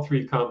from all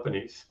three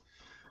companies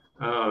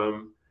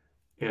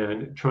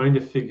and trying to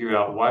figure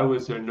out why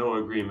was there no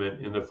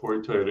agreement in the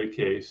Ford Toyota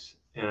case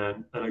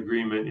and an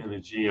agreement in the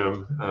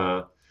GM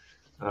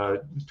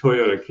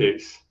Toyota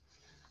case.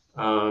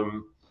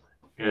 And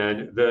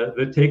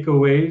the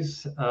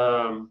takeaways,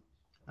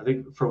 I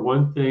think for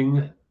one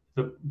thing,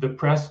 the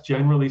press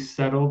generally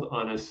settled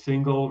on a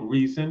single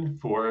reason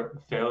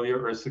for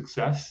failure or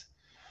success.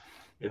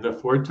 In the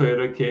Ford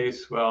Toyota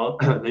case, well,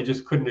 they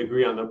just couldn't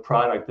agree on the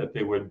product that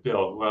they would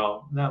build.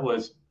 Well, that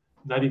was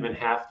not even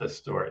half the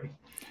story.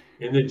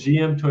 In the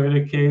GM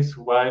Toyota case,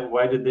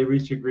 why did they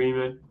reach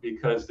agreement?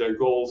 Because their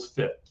goals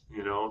fit.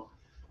 You know,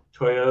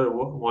 Toyota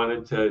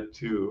wanted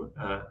to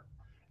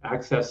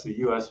access the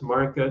U.S.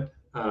 market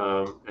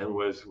and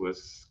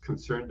was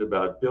concerned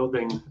about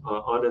building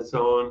on its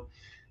own,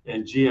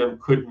 and GM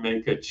couldn't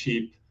make a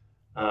cheap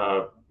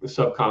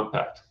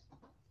subcompact.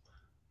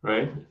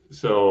 Right?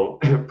 So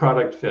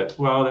product fit.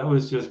 Well, that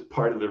was just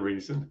part of the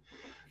reason.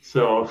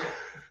 So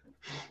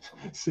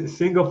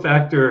single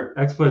factor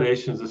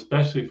explanations,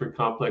 especially for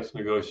complex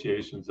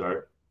negotiations,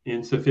 are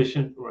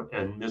insufficient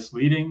and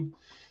misleading.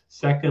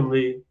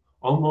 Secondly,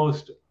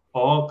 almost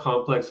all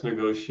complex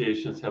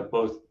negotiations have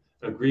both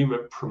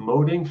agreement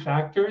promoting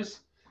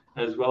factors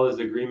as well as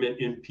agreement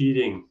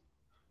impeding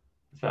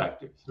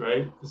factors,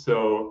 right?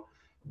 So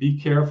be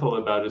careful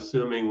about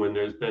assuming when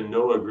there's been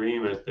no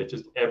agreement that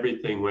just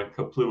everything went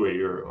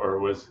kaplooey or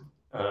was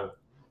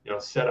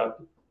set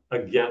up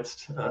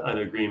against an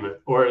agreement,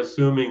 or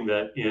assuming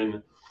that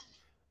in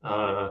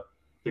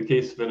the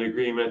case of an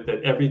agreement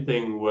that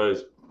everything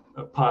was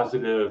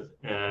positive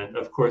and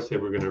of course they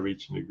were going to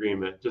reach an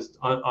agreement. Just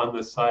on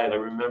the side, I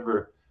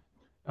remember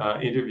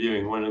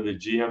interviewing one of the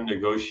GM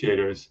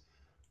negotiators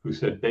who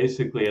said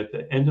basically at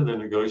the end of the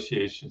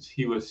negotiations,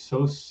 he was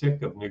so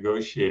sick of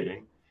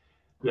negotiating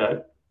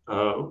that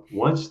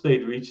once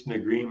they'd reached an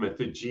agreement,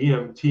 the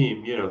GM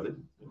team,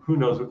 who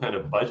knows what kind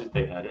of budget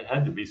they had, it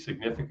had to be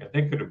significant.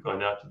 They could have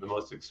gone out to the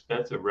most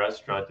expensive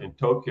restaurant in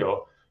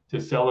Tokyo to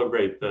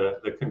celebrate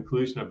the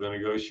conclusion of the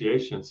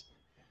negotiations.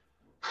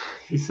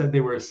 He said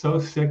they were so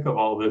sick of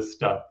all this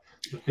stuff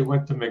that they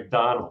went to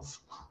McDonald's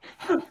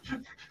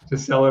to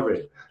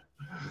celebrate.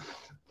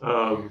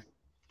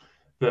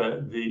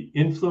 The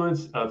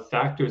influence of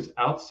factors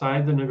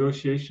outside the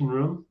negotiation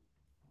room.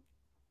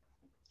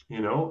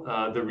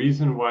 The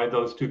reason why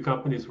those two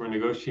companies were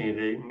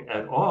negotiating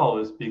at all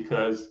is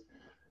because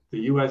the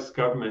US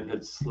government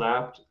had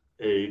slapped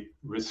a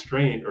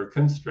restraint or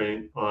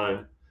constraint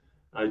on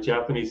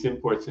Japanese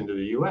imports into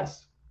the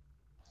US.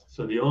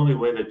 So the only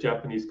way that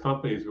Japanese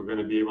companies were going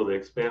to be able to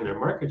expand their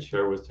market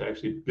share was to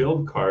actually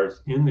build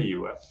cars in the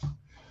US.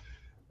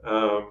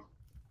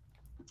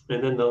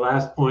 And then the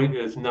last point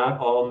is not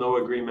all no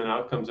agreement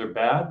outcomes are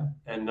bad,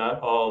 and not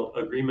all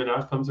agreement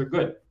outcomes are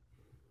good,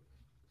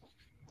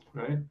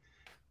 right?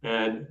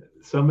 And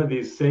some of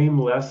these same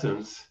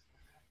lessons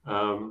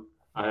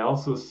I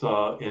also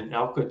saw in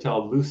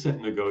Alcatel-Lucent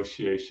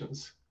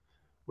negotiations,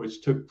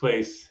 which took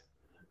place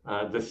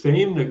the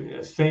same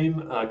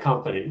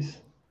companies,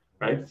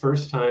 right?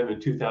 First time in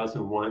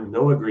 2001,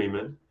 no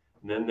agreement,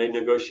 and then they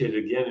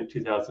negotiated again in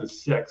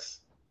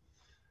 2006,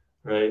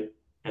 right?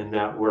 And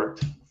that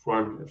worked,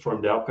 formed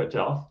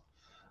Alcatel,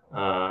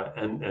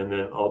 and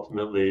then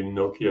ultimately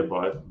Nokia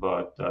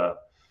bought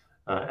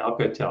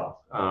Alcatel.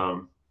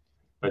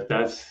 But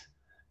that's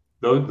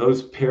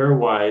those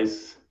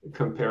pairwise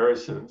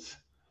comparisons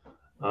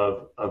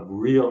of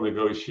real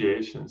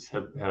negotiations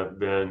have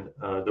been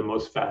the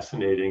most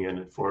fascinating and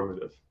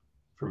informative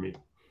for me.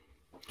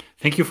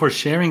 Thank you for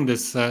sharing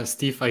this,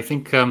 Steve. I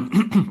think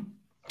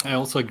I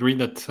also agree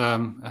that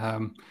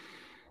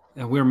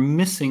we're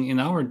missing in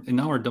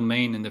our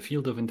domain, in the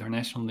field of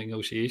international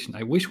negotiation.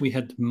 I wish we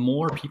had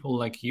more people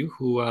like you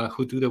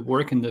who do the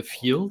work in the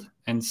field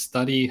and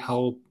study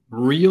how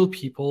real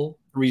people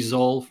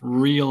resolve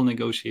real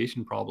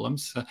negotiation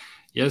problems.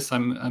 Yes,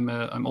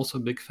 I'm also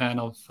a big fan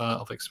of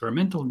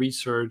experimental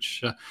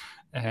research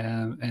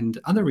and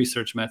other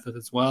research methods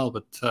as well.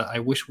 But I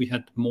wish we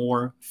had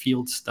more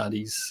field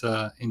studies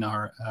in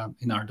our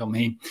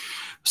domain.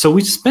 So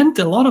we spent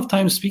a lot of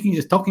time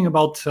talking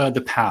about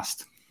the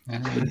past.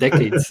 The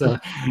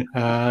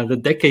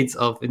decades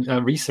of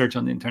research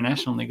on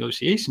international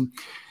negotiation.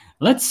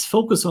 Let's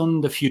focus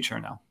on the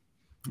future now.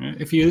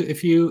 If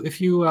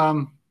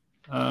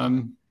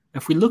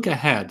we look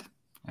ahead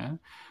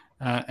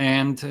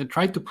and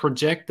try to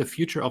project the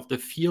future of the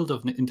field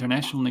of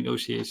international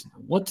negotiation,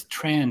 what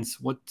trends,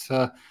 what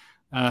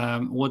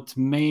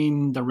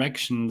main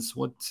directions,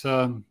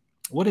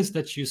 what is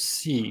that you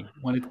see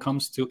when it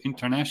comes to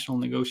international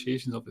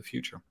negotiations of the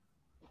future?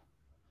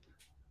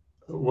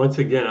 Once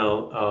again,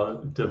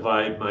 I'll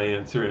divide my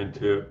answer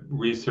into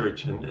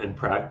research and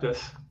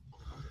practice.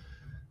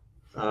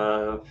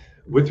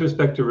 With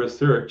respect to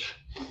research,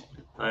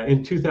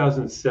 in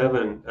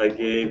 2007, I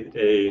gave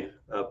a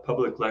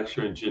public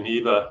lecture in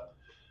Geneva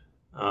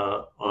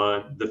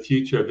on the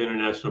future of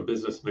international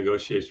business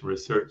negotiation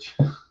research.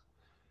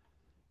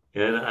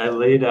 And I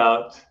laid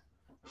out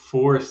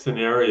 4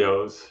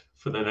 scenarios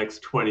for the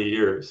next 20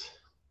 years.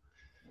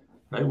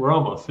 Right, we're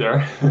almost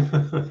there.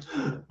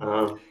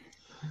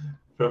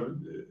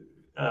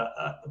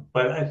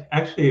 But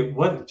actually, it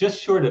was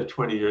just short of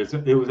 20 years.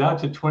 It was out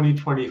to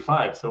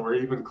 2025, so we're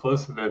even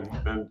closer than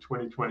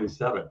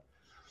 2027.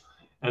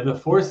 And the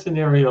 4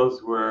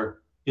 scenarios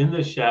were in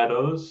the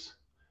shadows,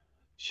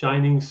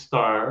 shining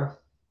star,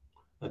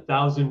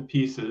 1,000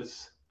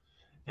 pieces,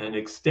 and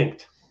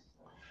extinct.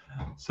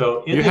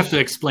 So you have to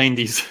explain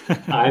these.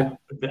 I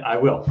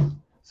will.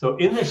 So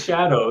in the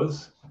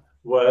shadows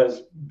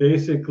was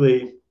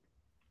basically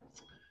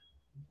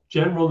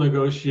general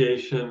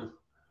negotiation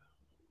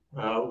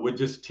would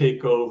just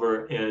take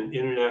over, and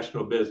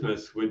international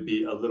business would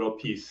be a little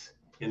piece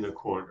in the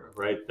corner,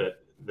 right? That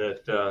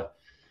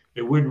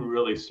it wouldn't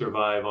really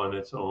survive on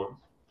its own,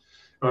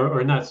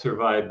 or not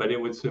survive, but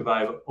it would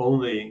survive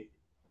only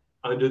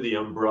under the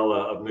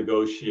umbrella of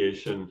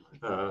negotiation,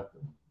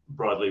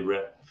 broadly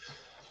writ.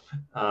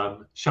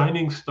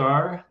 Shining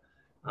star,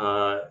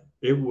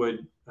 it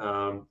would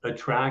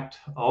attract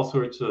all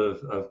sorts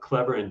of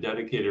clever and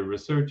dedicated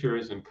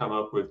researchers and come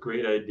up with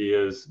great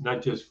ideas,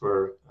 not just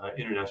for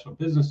international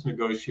business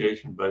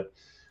negotiation, but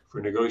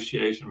for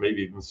negotiation,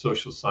 maybe even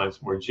social science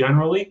more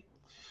generally.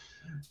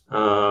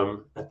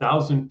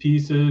 1,000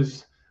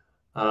 pieces,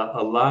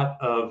 a lot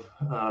of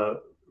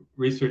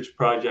research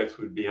projects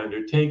would be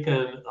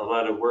undertaken, a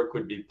lot of work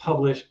would be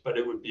published, but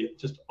it would be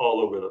just all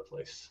over the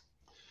place.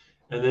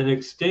 And then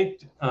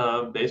extinct,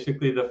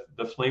 basically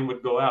the flame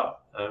would go out.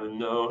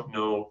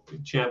 No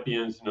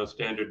champions, no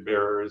standard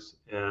bearers,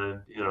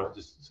 and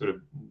just sort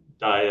of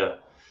die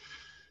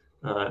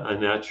a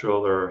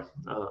natural or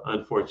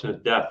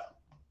unfortunate death.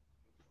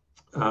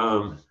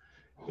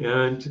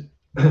 And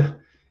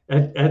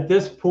at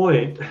this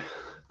point,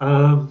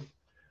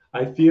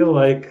 I feel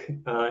like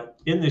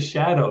in the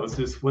shadows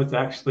is what's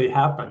actually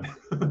happened.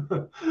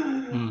 That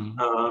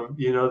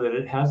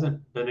it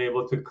hasn't been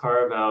able to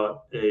carve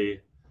out a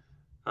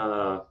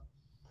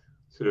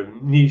sort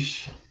of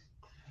niche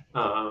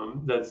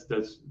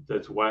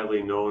that's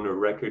widely known or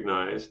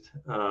recognized,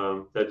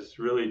 that is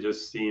really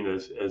just seen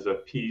as a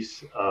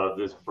piece of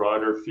this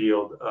broader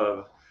field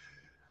of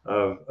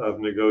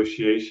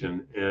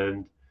negotiation.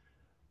 And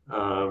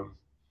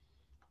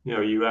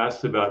you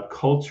asked about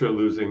culture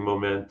losing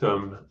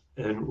momentum,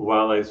 and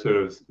while I sort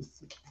of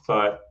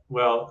thought,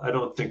 well, I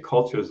don't think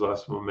culture has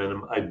lost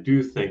momentum, I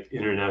do think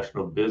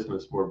international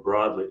business more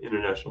broadly,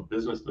 international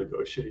business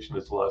negotiation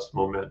has lost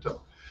momentum.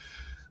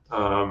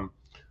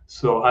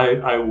 So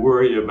I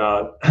worry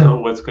about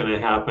what's going to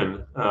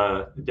happen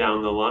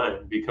down the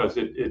line, because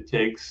it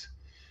takes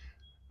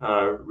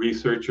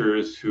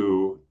researchers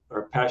who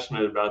are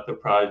passionate about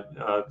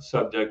the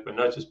subject, but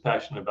not just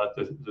passionate about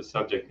the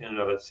subject in and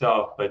of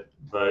itself, but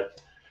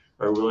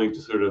are willing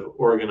to sort of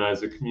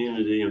organize a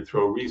community and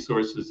throw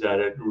resources at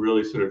it and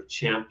really sort of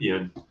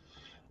champion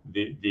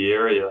the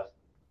area.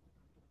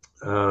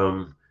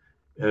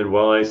 And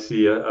while I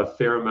see a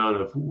fair amount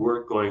of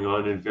work going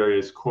on in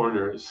various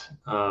corners,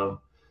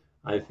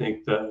 I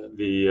think that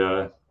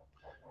the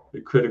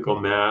critical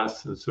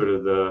mass and sort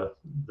of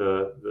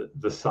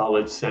the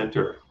solid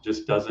center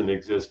just doesn't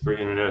exist for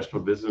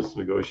international business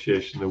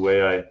negotiation the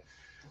way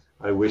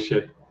I wish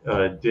it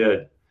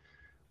did.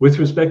 With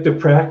respect to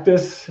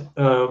practice,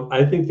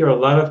 I think there are a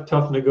lot of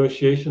tough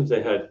negotiations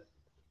ahead.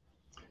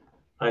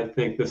 I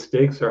think the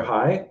stakes are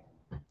high.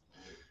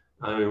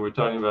 I mean, we're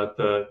talking about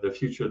the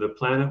future of the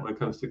planet when it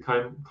comes to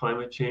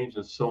climate change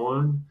and so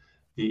on.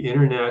 The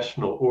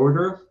international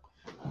order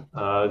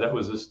that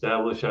was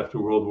established after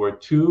World War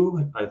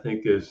II, I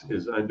think,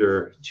 is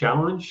under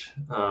challenge.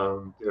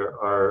 There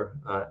are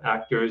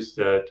actors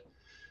that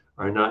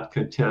are not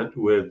content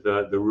with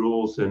the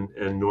rules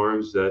and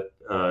norms that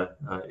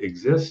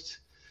exist.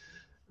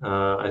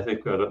 I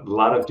think we've got a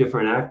lot of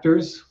different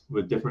actors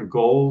with different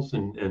goals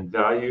and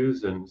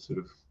values and sort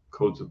of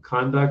codes of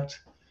conduct.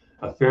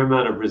 A fair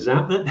amount of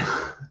resentment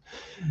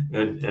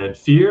and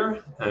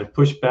fear and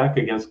pushback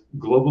against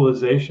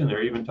globalization.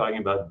 They're even talking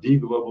about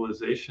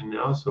deglobalization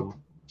now, so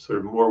sort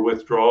of more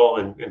withdrawal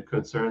and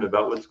concern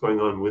about what's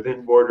going on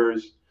within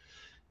borders.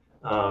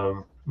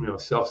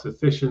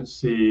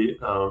 Self-sufficiency,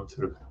 sort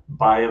of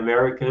buy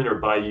American or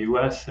buy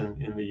U.S.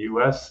 in the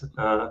U.S.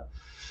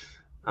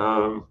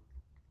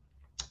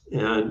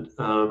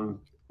 And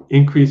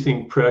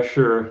increasing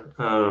pressure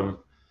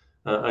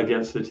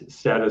against the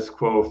status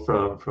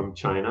quo from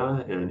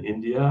China and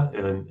India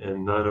and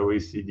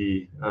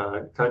non-OECD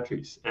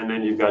countries. And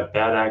then you've got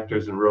bad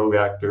actors and rogue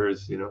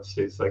actors,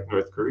 states like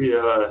North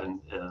Korea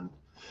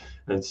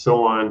and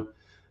so on.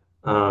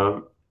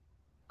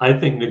 I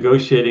think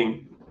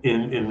negotiating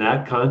in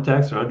that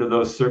context or under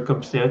those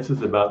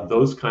circumstances about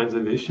those kinds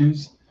of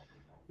issues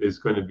is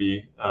going to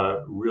be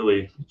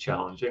really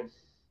challenging.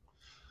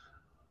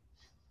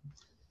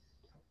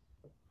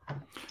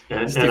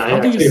 And Steve, I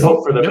actually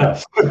hope for the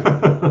best.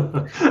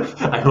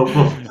 I hope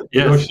we'll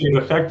negotiate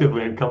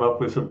effectively and come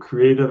up with some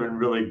creative and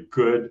really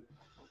good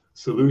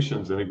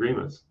solutions and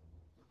agreements.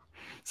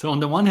 So on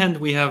the one hand,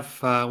 we have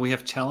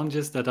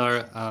challenges that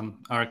are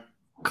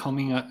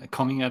coming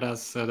at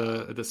us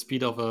at the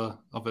speed of a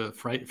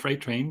freight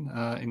train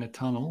in a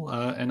tunnel,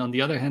 and on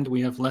the other hand,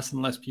 we have less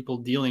and less people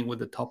dealing with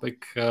the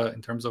topic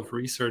in terms of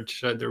research,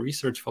 the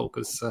research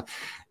focus.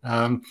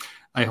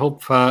 I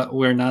hope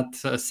we're not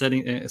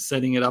setting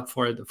it up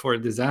for a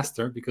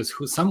disaster, because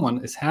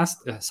someone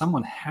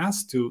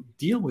has to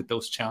deal with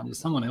those challenges.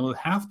 Someone will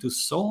have to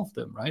solve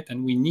them, right?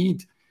 And we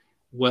need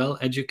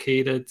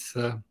well-educated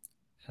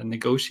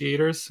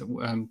negotiators.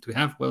 To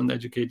have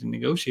well-educated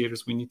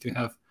negotiators, we need to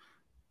have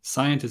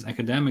scientists,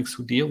 academics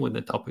who deal with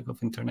the topic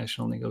of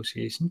international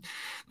negotiation.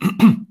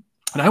 And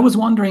I was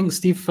wondering,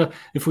 Steve,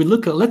 if we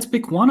look at, let's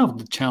pick one of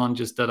the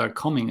challenges that are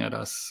coming at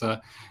us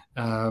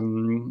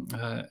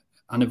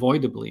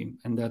unavoidably,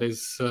 and that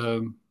is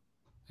the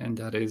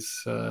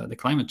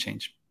climate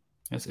change.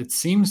 Yes, it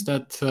seems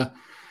that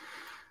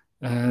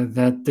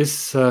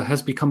this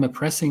has become a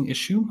pressing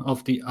issue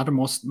of the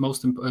uttermost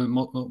most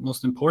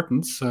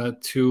importance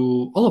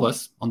to all of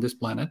us on this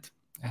planet.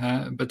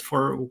 But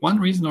for one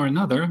reason or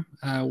another,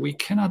 we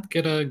cannot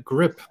get a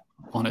grip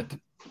on it.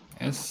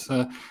 Yes,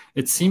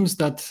 it seems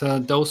that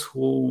those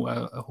who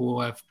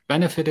have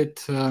benefited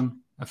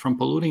from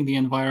polluting the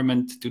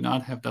environment do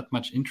not have that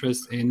much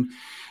interest in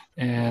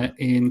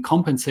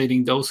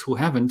compensating those who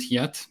haven't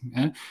yet.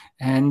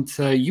 And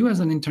you, as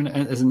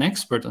an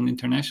expert on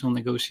international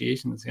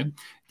negotiations,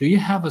 do you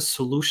have a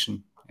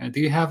solution? Do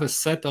you have a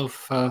set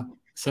of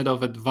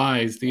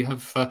advice? Do you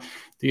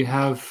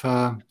have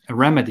a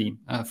remedy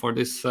for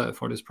this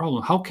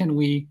problem? How can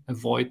we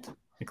avoid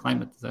a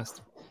climate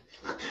disaster?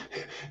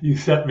 You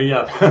set me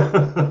up.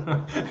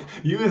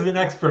 You as an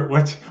expert,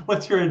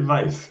 what's your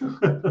advice?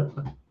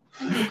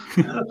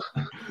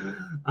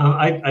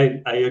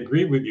 I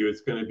agree with you.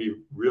 It's going to be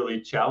really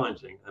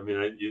challenging. I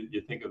mean,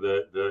 you think of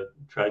the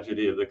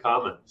tragedy of the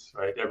commons,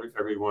 right?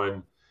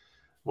 Everyone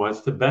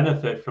wants to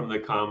benefit from the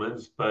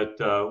commons, but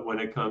when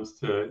it comes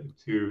to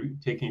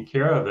taking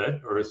care of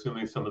it or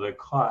assuming some of the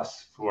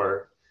costs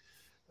for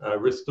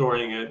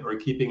restoring it or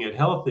keeping it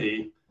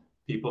healthy,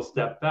 people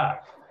step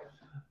back.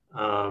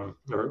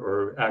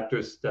 Or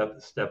actors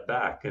step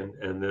back,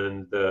 and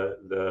then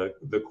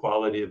the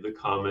quality of the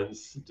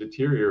commons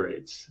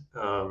deteriorates.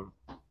 I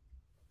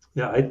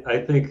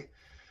think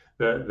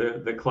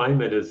the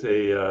climate is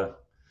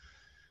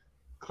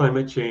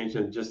climate change,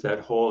 and just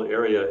that whole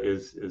area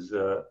is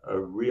a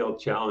real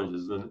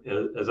challenge. And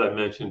as I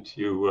mentioned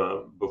to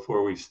you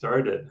before we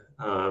started,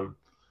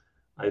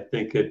 I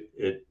think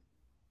it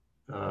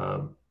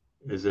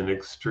is an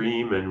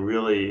extreme and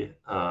really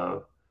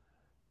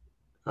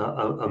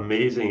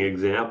amazing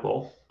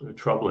example,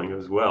 troubling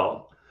as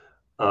well,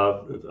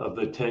 of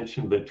the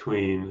tension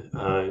between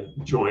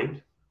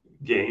joint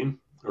gain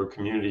or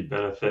community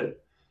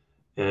benefit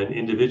and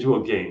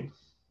individual gain.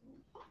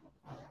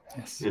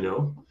 Yes. You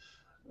know,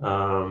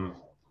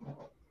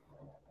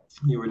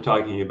 you were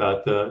talking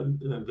about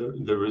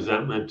the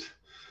resentment,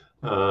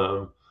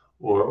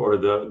 or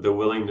the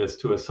willingness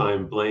to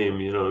assign blame.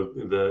 You know,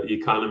 the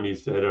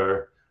economies that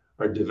are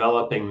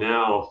developing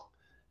now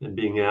and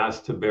being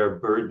asked to bear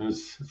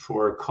burdens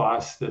for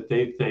costs that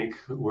they think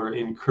were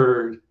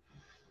incurred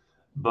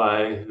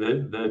by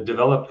the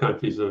developed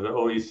countries or the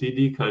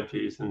OECD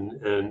countries,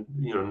 and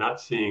you know,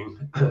 not seeing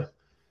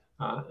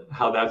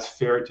how that's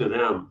fair to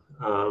them.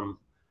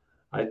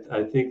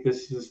 I think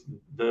this is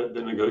the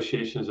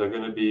negotiations are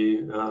going to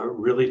be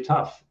really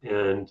tough,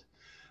 and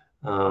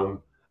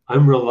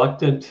I'm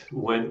reluctant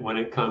when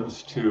it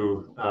comes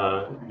to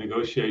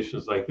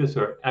negotiations like this,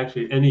 or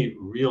actually any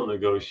real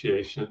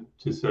negotiation,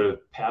 to sort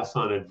of pass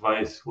on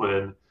advice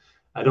when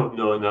I don't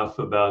know enough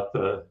about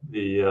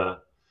the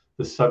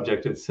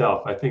subject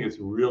itself. I think it's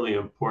really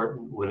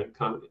important when it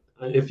comes,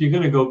 if you're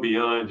going to go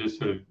beyond just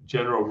sort of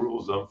general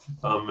rules of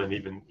thumb and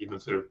even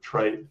sort of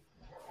trite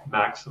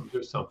maxims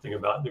or something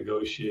about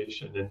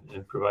negotiation,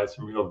 and provide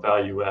some real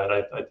value add.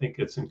 I think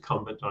it's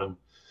incumbent on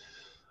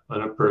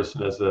a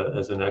person as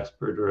an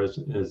expert or as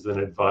an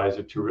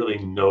advisor to really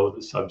know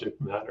the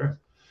subject matter.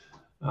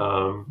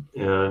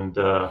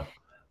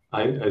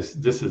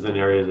 This is an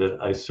area that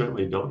I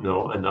certainly don't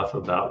know enough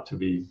about to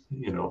be,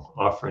 you know,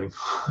 offering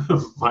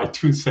my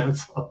 2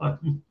 cents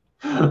on.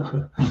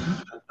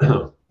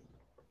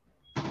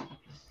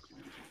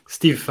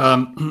 Steve,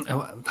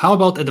 how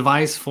about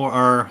advice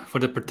for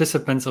the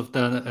participants of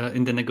the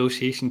in the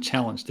negotiation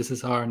challenge? This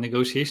is our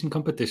negotiation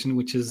competition,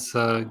 which is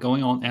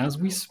going on as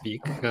we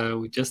speak.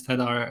 We just had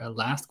our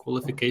last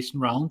qualification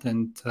round,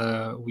 and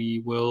we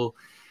will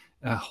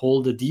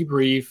hold a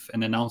debrief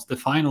and announce the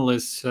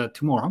finalists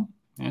tomorrow.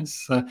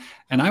 Yes,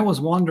 and I was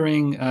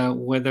wondering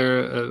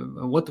whether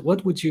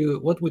what would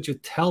you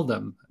tell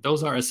them?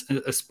 Those are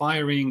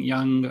aspiring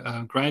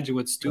young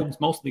graduate students,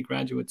 mostly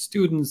graduate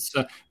students,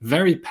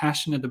 very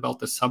passionate about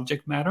the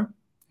subject matter.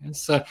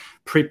 Yes,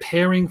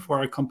 preparing for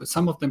our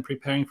some of them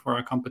preparing for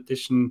our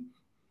competition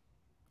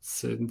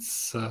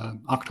since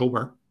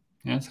October.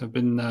 Yes, have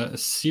been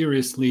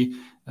seriously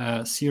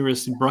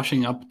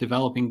brushing up,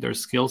 developing their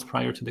skills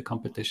prior to the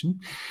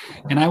competition,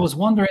 and I was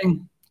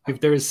wondering if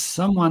there is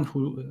someone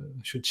who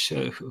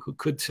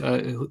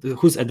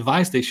whose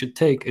advice they should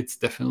take. It's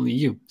definitely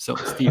you. So,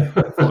 Steve,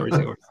 the floor is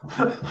yours.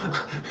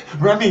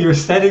 Remy, you're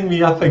setting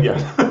me up again.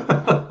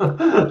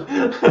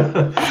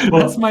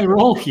 Well, that's my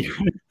role here.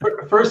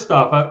 First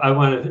off, I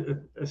want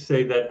to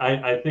say that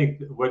I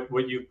think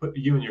what you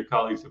and your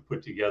colleagues have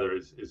put together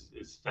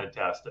is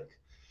fantastic.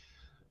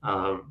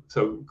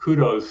 So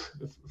kudos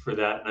for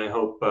that, and I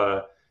hope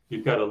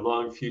you've got a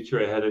long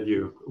future ahead of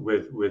you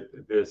with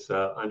this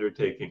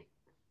undertaking.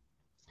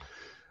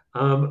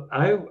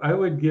 I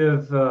would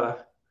give, I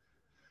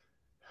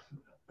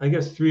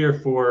guess, 3 or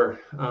 4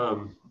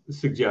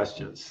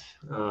 suggestions,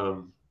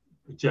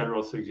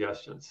 general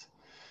suggestions.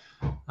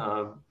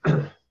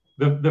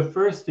 The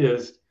first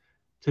is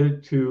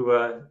to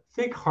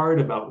think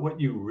hard about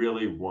what you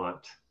really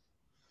want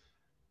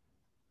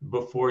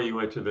before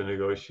you enter the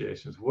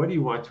negotiations. What do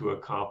you want to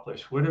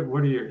accomplish? What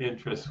are your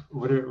interests?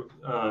 What are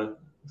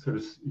sort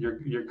of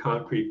your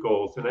concrete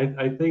goals? And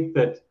I think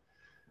that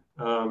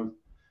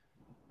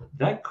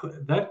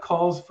that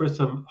calls for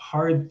some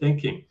hard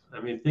thinking. I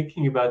mean,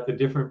 thinking about the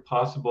different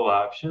possible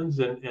options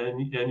and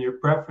your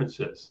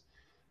preferences.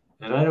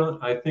 And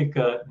I think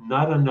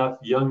not enough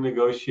young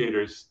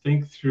negotiators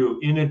think through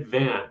in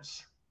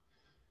advance,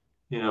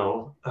 you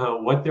know,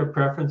 what their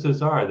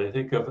preferences are. They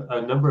think of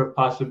a number of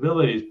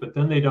possibilities, but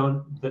then they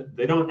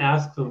don't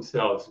ask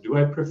themselves, do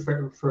I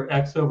prefer for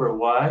X over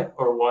Y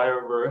or Y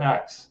over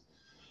X?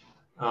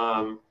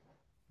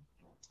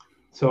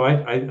 So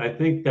I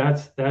think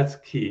that's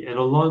key. And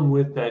along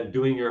with that,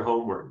 doing your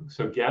homework.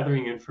 So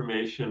gathering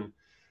information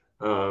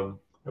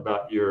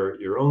about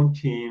your own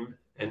team,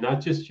 and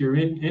not just your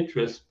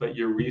interests, but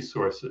your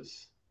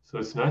resources. So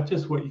it's not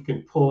just what you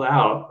can pull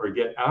out or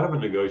get out of a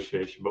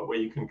negotiation, but what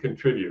you can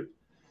contribute.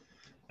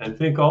 And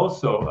think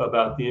also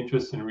about the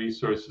interests and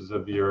resources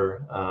of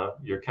your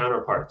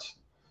counterparts.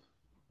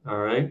 All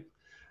right.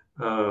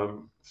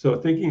 So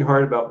thinking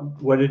hard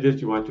about what it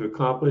is you want to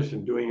accomplish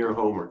and doing your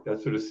homework.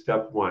 That's sort of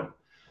step 1.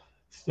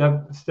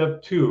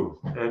 Step 2,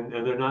 and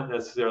they're not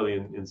necessarily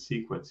in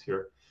sequence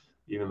here,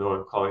 even though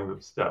I'm calling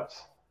them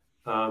steps.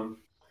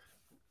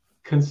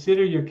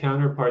 Consider your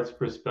counterpart's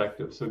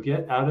perspective. So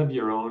get out of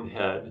your own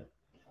head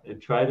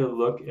and try to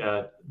look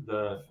at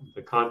the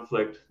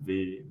conflict,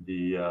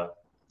 the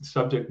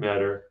subject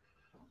matter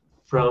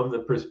from the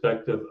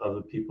perspective of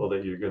the people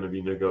that you're going to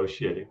be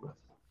negotiating with.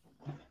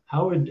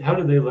 How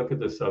do they look at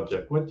the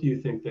subject? What do you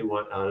think they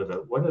want out of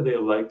it? What are they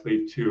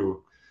likely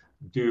to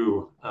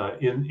do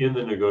in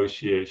the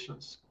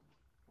negotiations?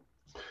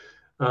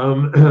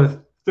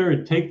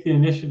 Third, take the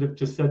initiative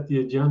to set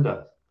the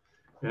agenda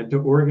and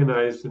to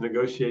organize the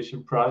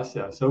negotiation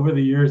process. Over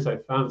the years, I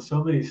found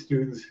so many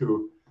students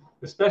who,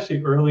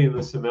 especially early in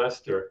the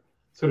semester,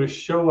 sort of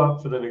show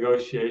up for the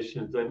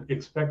negotiations and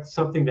expect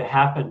something to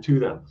happen to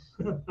them.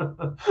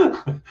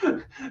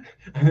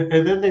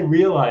 And then they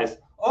realize,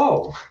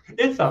 oh,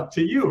 it's up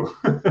to you.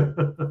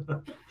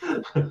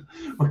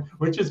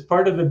 Which is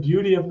part of the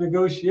beauty of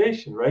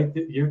negotiation, right?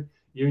 That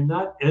you're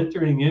not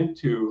entering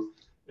into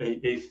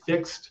a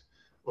fixed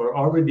or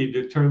already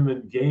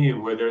determined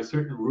game where there are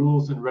certain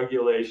rules and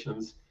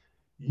regulations.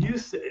 You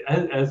say,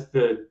 as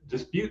the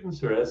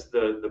disputants or as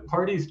the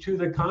parties to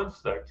the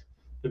conflict,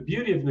 the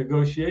beauty of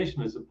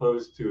negotiation as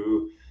opposed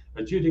to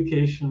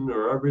adjudication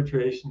or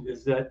arbitration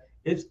is that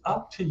it's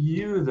up to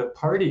you, the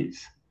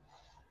parties,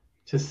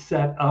 to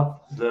set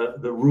up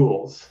the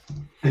rules,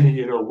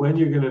 you know, when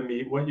you're going to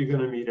meet, what you're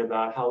going to meet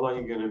about, how long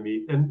you're going to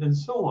meet, and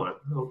so on.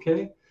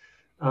 Okay.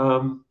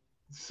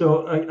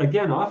 So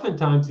again,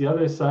 oftentimes the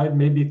other side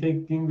may be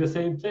thinking the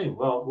same thing.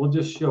 Well, we'll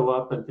just show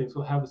up and things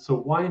will happen. So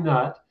why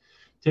not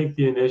take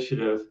the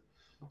initiative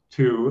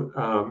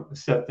to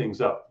set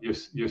things up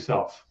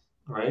yourself,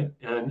 right?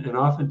 And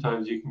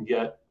oftentimes you can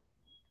get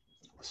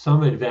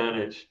some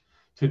advantage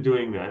to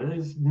doing that. And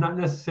it's not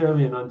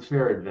necessarily an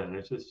unfair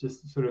advantage. It's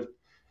just sort of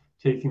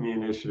taking the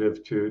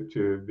initiative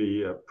to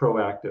be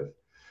proactive.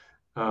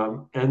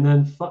 And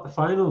then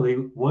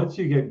finally, once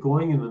you get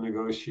going in the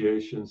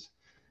negotiations,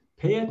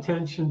 pay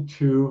attention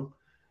to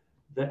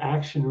the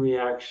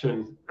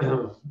action-reaction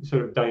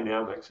sort of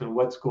dynamics and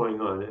what's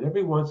going on. And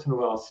every once in a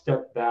while,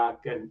 step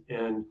back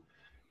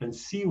and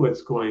see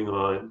what's going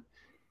on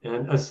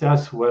and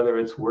assess whether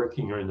it's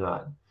working or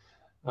not.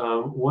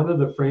 One of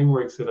the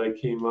frameworks that I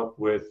came up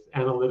with,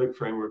 analytic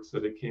frameworks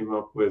that I came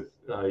up with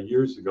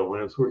years ago when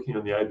I was working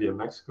on the IBM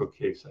Mexico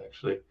case,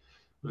 actually, it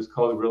was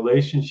called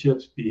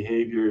Relationships,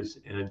 Behaviors,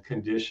 and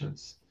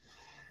Conditions.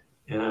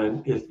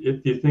 And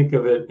if you think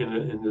of it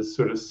in this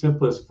sort of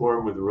simplest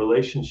form with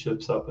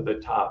relationships up at the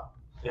top,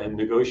 and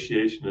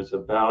negotiation is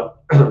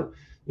about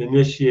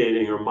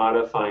initiating or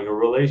modifying a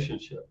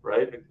relationship,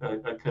 right?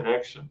 A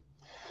connection.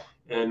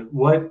 And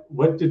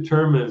what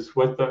determines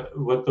what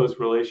those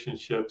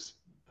relationships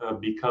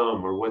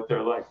become or what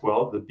they're like?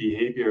 Well, the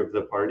behavior of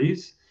the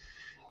parties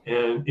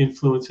and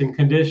influencing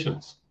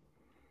conditions.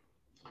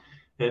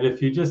 And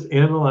if you just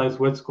analyze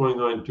what's going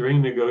on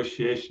during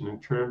negotiation in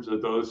terms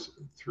of those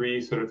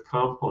three sort of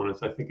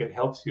components, I think it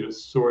helps you to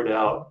sort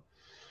out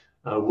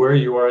where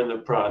you are in the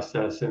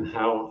process and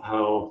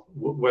how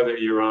whether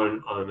you're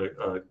on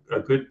a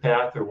good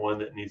path or one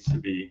that needs to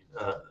be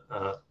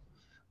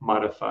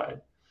modified.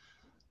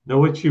 Know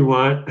what you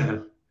want.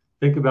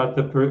 Think about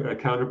the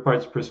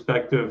counterpart's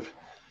perspective.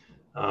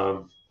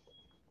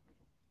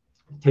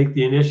 Take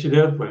the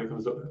initiative when it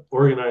comes to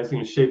organizing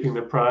and shaping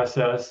the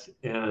process,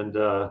 and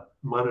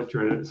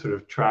monitor and sort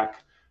of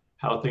track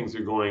how things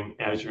are going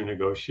as you're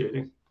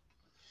negotiating.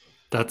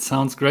 That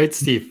sounds great,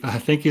 Steve.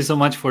 Thank you so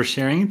much for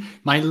sharing.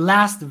 My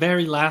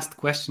very last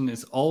question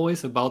is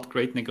always about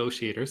great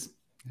negotiators.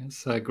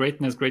 Yes,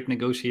 greatness, great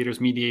negotiators,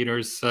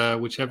 mediators,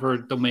 whichever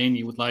domain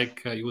you would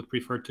like, you would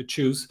prefer to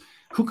choose.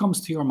 Who comes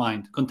to your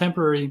mind?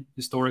 Contemporary,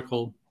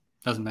 historical,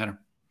 doesn't matter.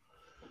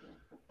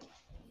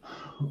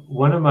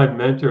 One of my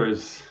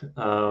mentors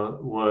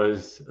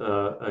was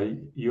a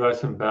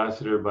U.S.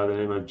 ambassador by the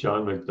name of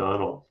John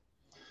McDonnell.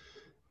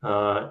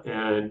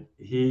 And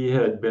he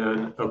had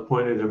been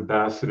appointed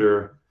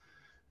ambassador,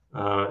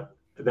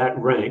 that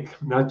rank,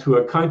 not to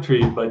a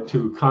country, but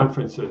to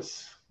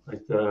conferences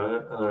like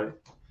the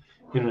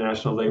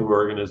International Labor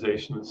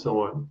Organization and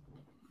so on.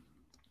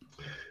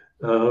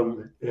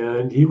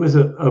 And he was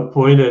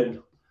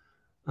appointed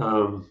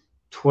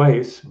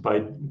twice by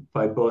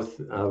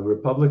both a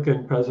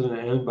Republican president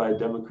and by a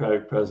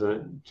Democratic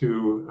president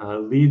to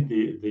lead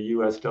the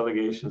U.S.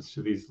 delegations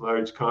to these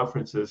large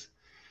conferences.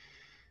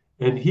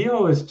 And he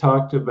always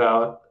talked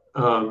about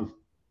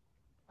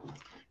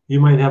you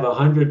might have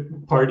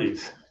 100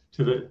 parties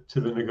to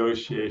the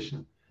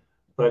negotiation,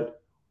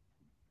 but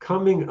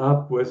coming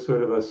up with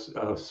sort of a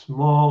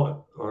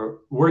small or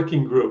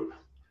working group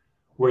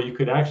where you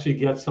could actually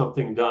get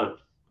something done,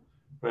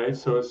 right?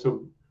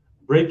 So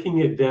breaking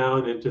it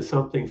down into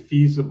something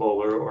feasible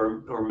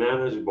or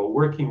manageable,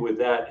 working with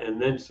that,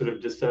 and then sort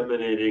of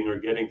disseminating or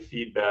getting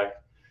feedback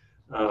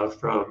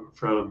from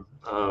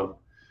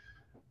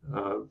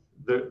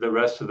the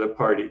rest of the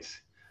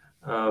parties.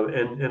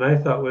 And I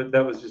thought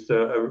that was just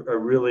a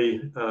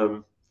really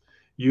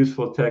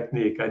useful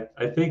technique.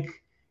 I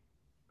think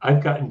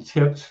I've gotten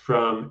tips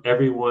from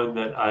everyone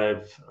that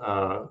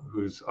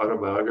whose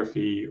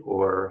autobiography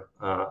or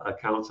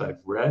accounts I've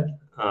read.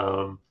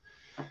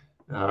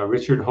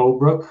 Richard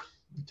Holbrooke,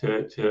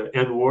 to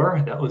End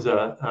War. That was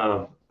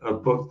a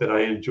book that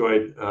I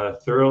enjoyed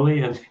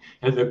thoroughly, and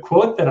the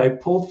quote that I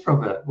pulled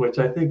from it, which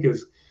I think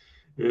is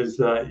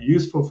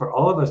useful for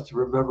all of us to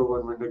remember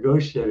when we're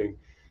negotiating,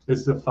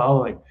 is the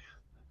following: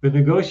 the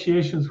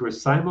negotiations were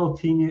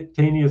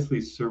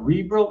simultaneously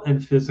cerebral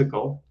and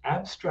physical,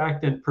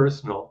 abstract and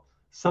personal,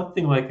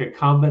 something like a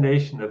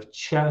combination of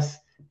chess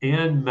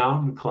and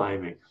mountain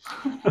climbing.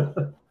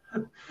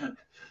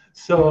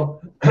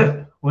 So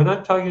when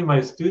I'm talking to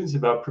my students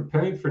about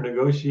preparing for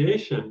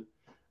negotiation,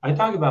 I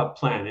talk about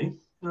planning,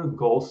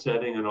 goal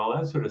setting and all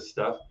that sort of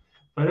stuff.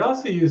 But I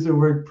also use the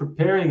word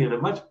preparing in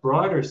a much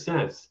broader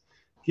sense.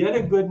 Get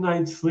a good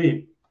night's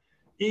sleep,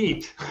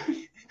 eat,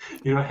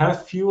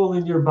 have fuel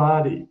in your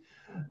body.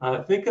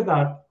 Think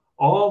about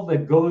all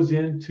that goes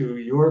into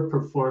your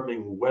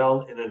performing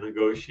well in a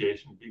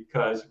negotiation,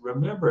 because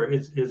remember,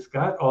 it's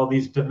got all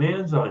these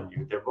demands on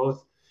you. They're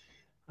both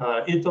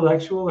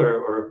intellectual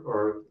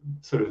or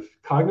sort of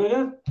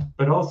cognitive,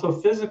 but also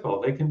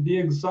physical. They can be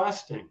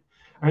exhausting.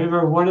 I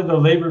remember one of the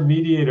labor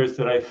mediators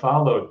that I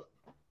followed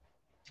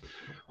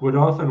would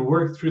often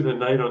work through the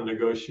night on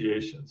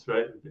negotiations,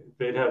 right?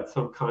 They'd have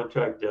some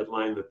contract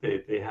deadline that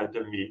they had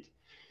to meet.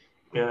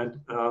 And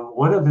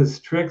one of his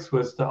tricks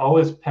was to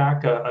always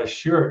pack a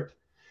shirt.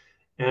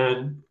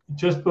 And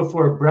just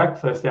before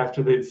breakfast,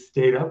 after they'd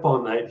stayed up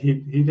all night,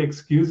 he'd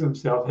excuse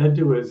himself, head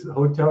to his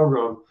hotel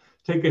room,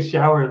 take a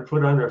shower, and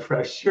put on a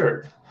fresh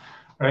shirt,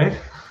 right?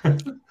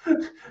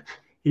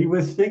 He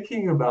was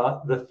thinking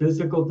about the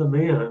physical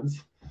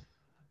demands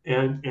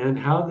and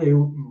how they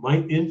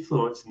might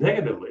influence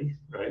negatively,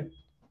 right,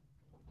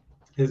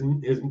 his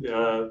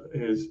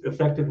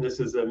effectiveness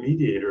as a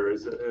mediator,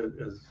 as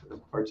a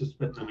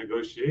participant in the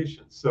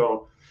negotiation.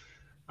 So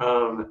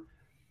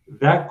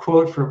that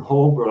quote from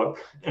Holbrook,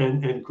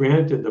 and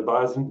granted,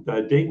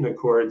 the Dayton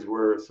Accords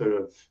were sort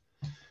of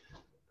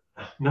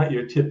not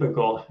your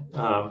typical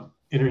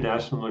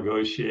international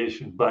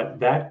negotiation, but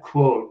that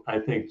quote, I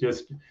think,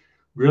 just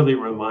really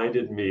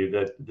reminded me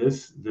that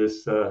this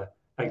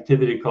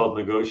activity called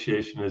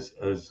negotiation is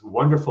as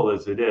wonderful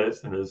as it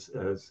is, and as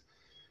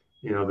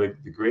the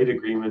great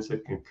agreements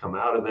that can come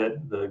out of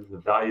it,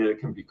 the value that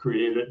can be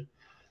created,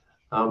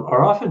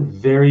 are often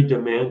very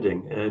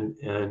demanding,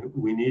 and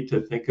we need to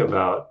think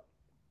about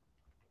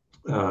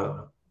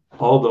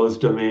all those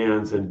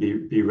demands and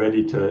be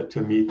ready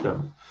to meet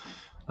them.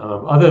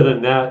 Other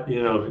than that,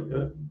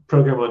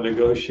 program on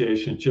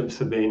negotiation, Jim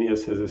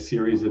Sebanius has a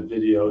series of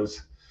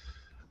videos,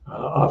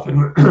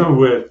 often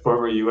with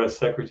former U.S.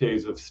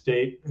 Secretaries of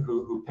State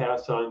who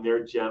pass on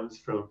their gems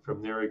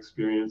from their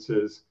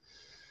experiences.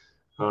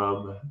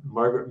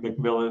 Margaret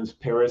Macmillan's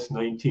Paris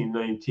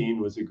 1919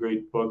 was a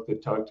great book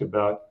that talked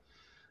about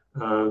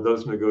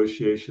those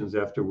negotiations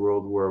after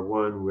World War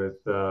I with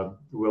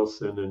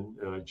Wilson and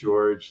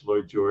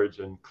Lloyd George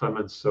and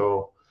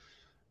Clemenceau.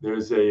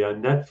 There's a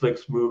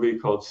Netflix movie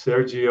called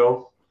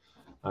Sergio.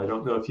 I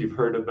don't know if you've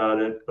heard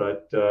about it,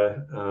 but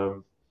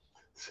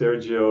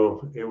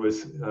Sergio, it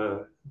was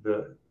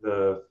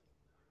the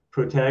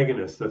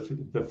protagonist.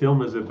 The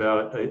film is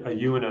about a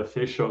UN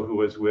official who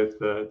was with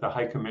the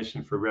High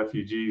Commission for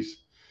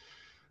Refugees,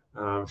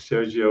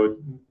 Sergio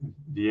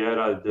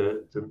Vieira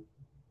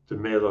de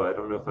Melo. I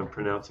don't know if I'm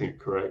pronouncing it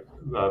correct,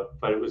 but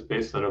it was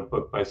based on a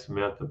book by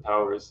Samantha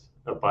Powers,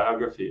 a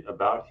biography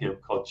about him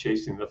called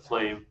Chasing the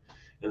Flame,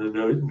 and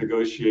the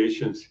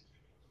negotiations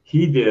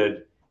he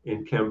did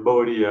in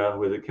Cambodia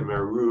with the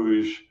Khmer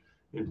Rouge,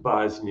 in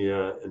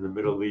Bosnia, in the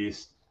Middle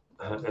East,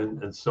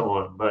 and so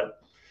on.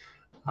 But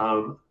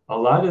a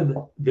lot of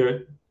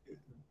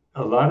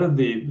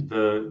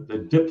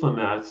the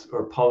diplomats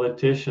or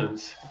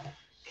politicians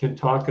can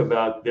talk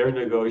about their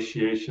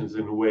negotiations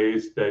in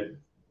ways that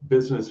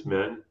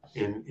businessmen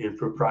in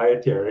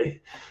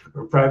proprietary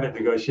or private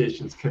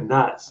negotiations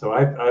cannot. So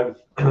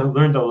I've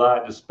learned a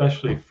lot,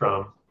 especially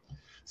from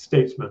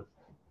statesmen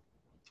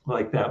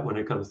like that, when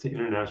it comes to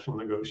international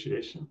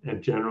negotiation,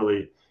 and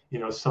generally,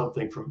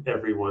 something from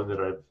everyone that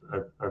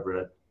I've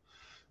read.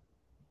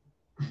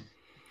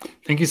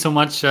 Thank you so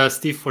much,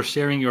 Steve, for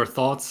sharing your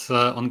thoughts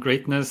on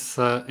greatness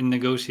in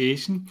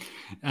negotiation.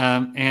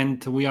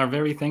 And we are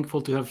very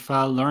thankful to have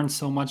learned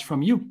so much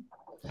from you,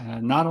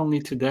 not only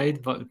today,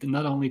 but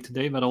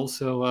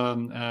also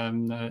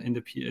in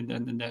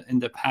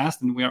the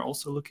past. And we are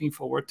also looking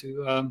forward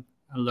to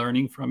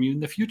learning from you in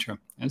the future.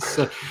 And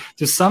so,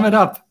 to sum it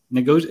up,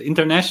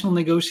 international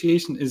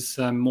negotiation is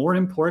more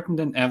important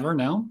than ever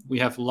now. We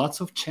have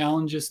lots of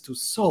challenges to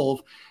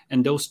solve,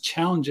 and those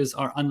challenges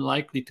are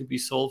unlikely to be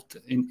solved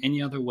in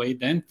any other way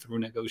than through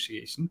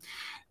negotiation.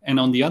 And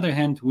on the other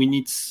hand, we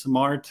need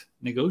smart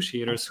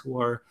negotiators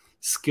who are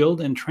skilled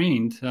and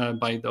trained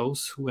by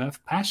those who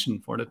have passion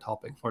for the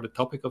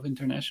topic of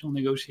international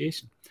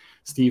negotiation.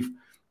 Steve,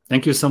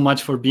 thank you so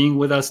much for being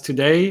with us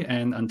today,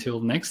 and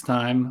until next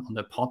time on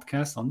the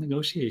podcast on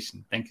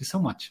negotiation. Thank you so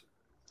much.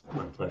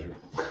 My pleasure.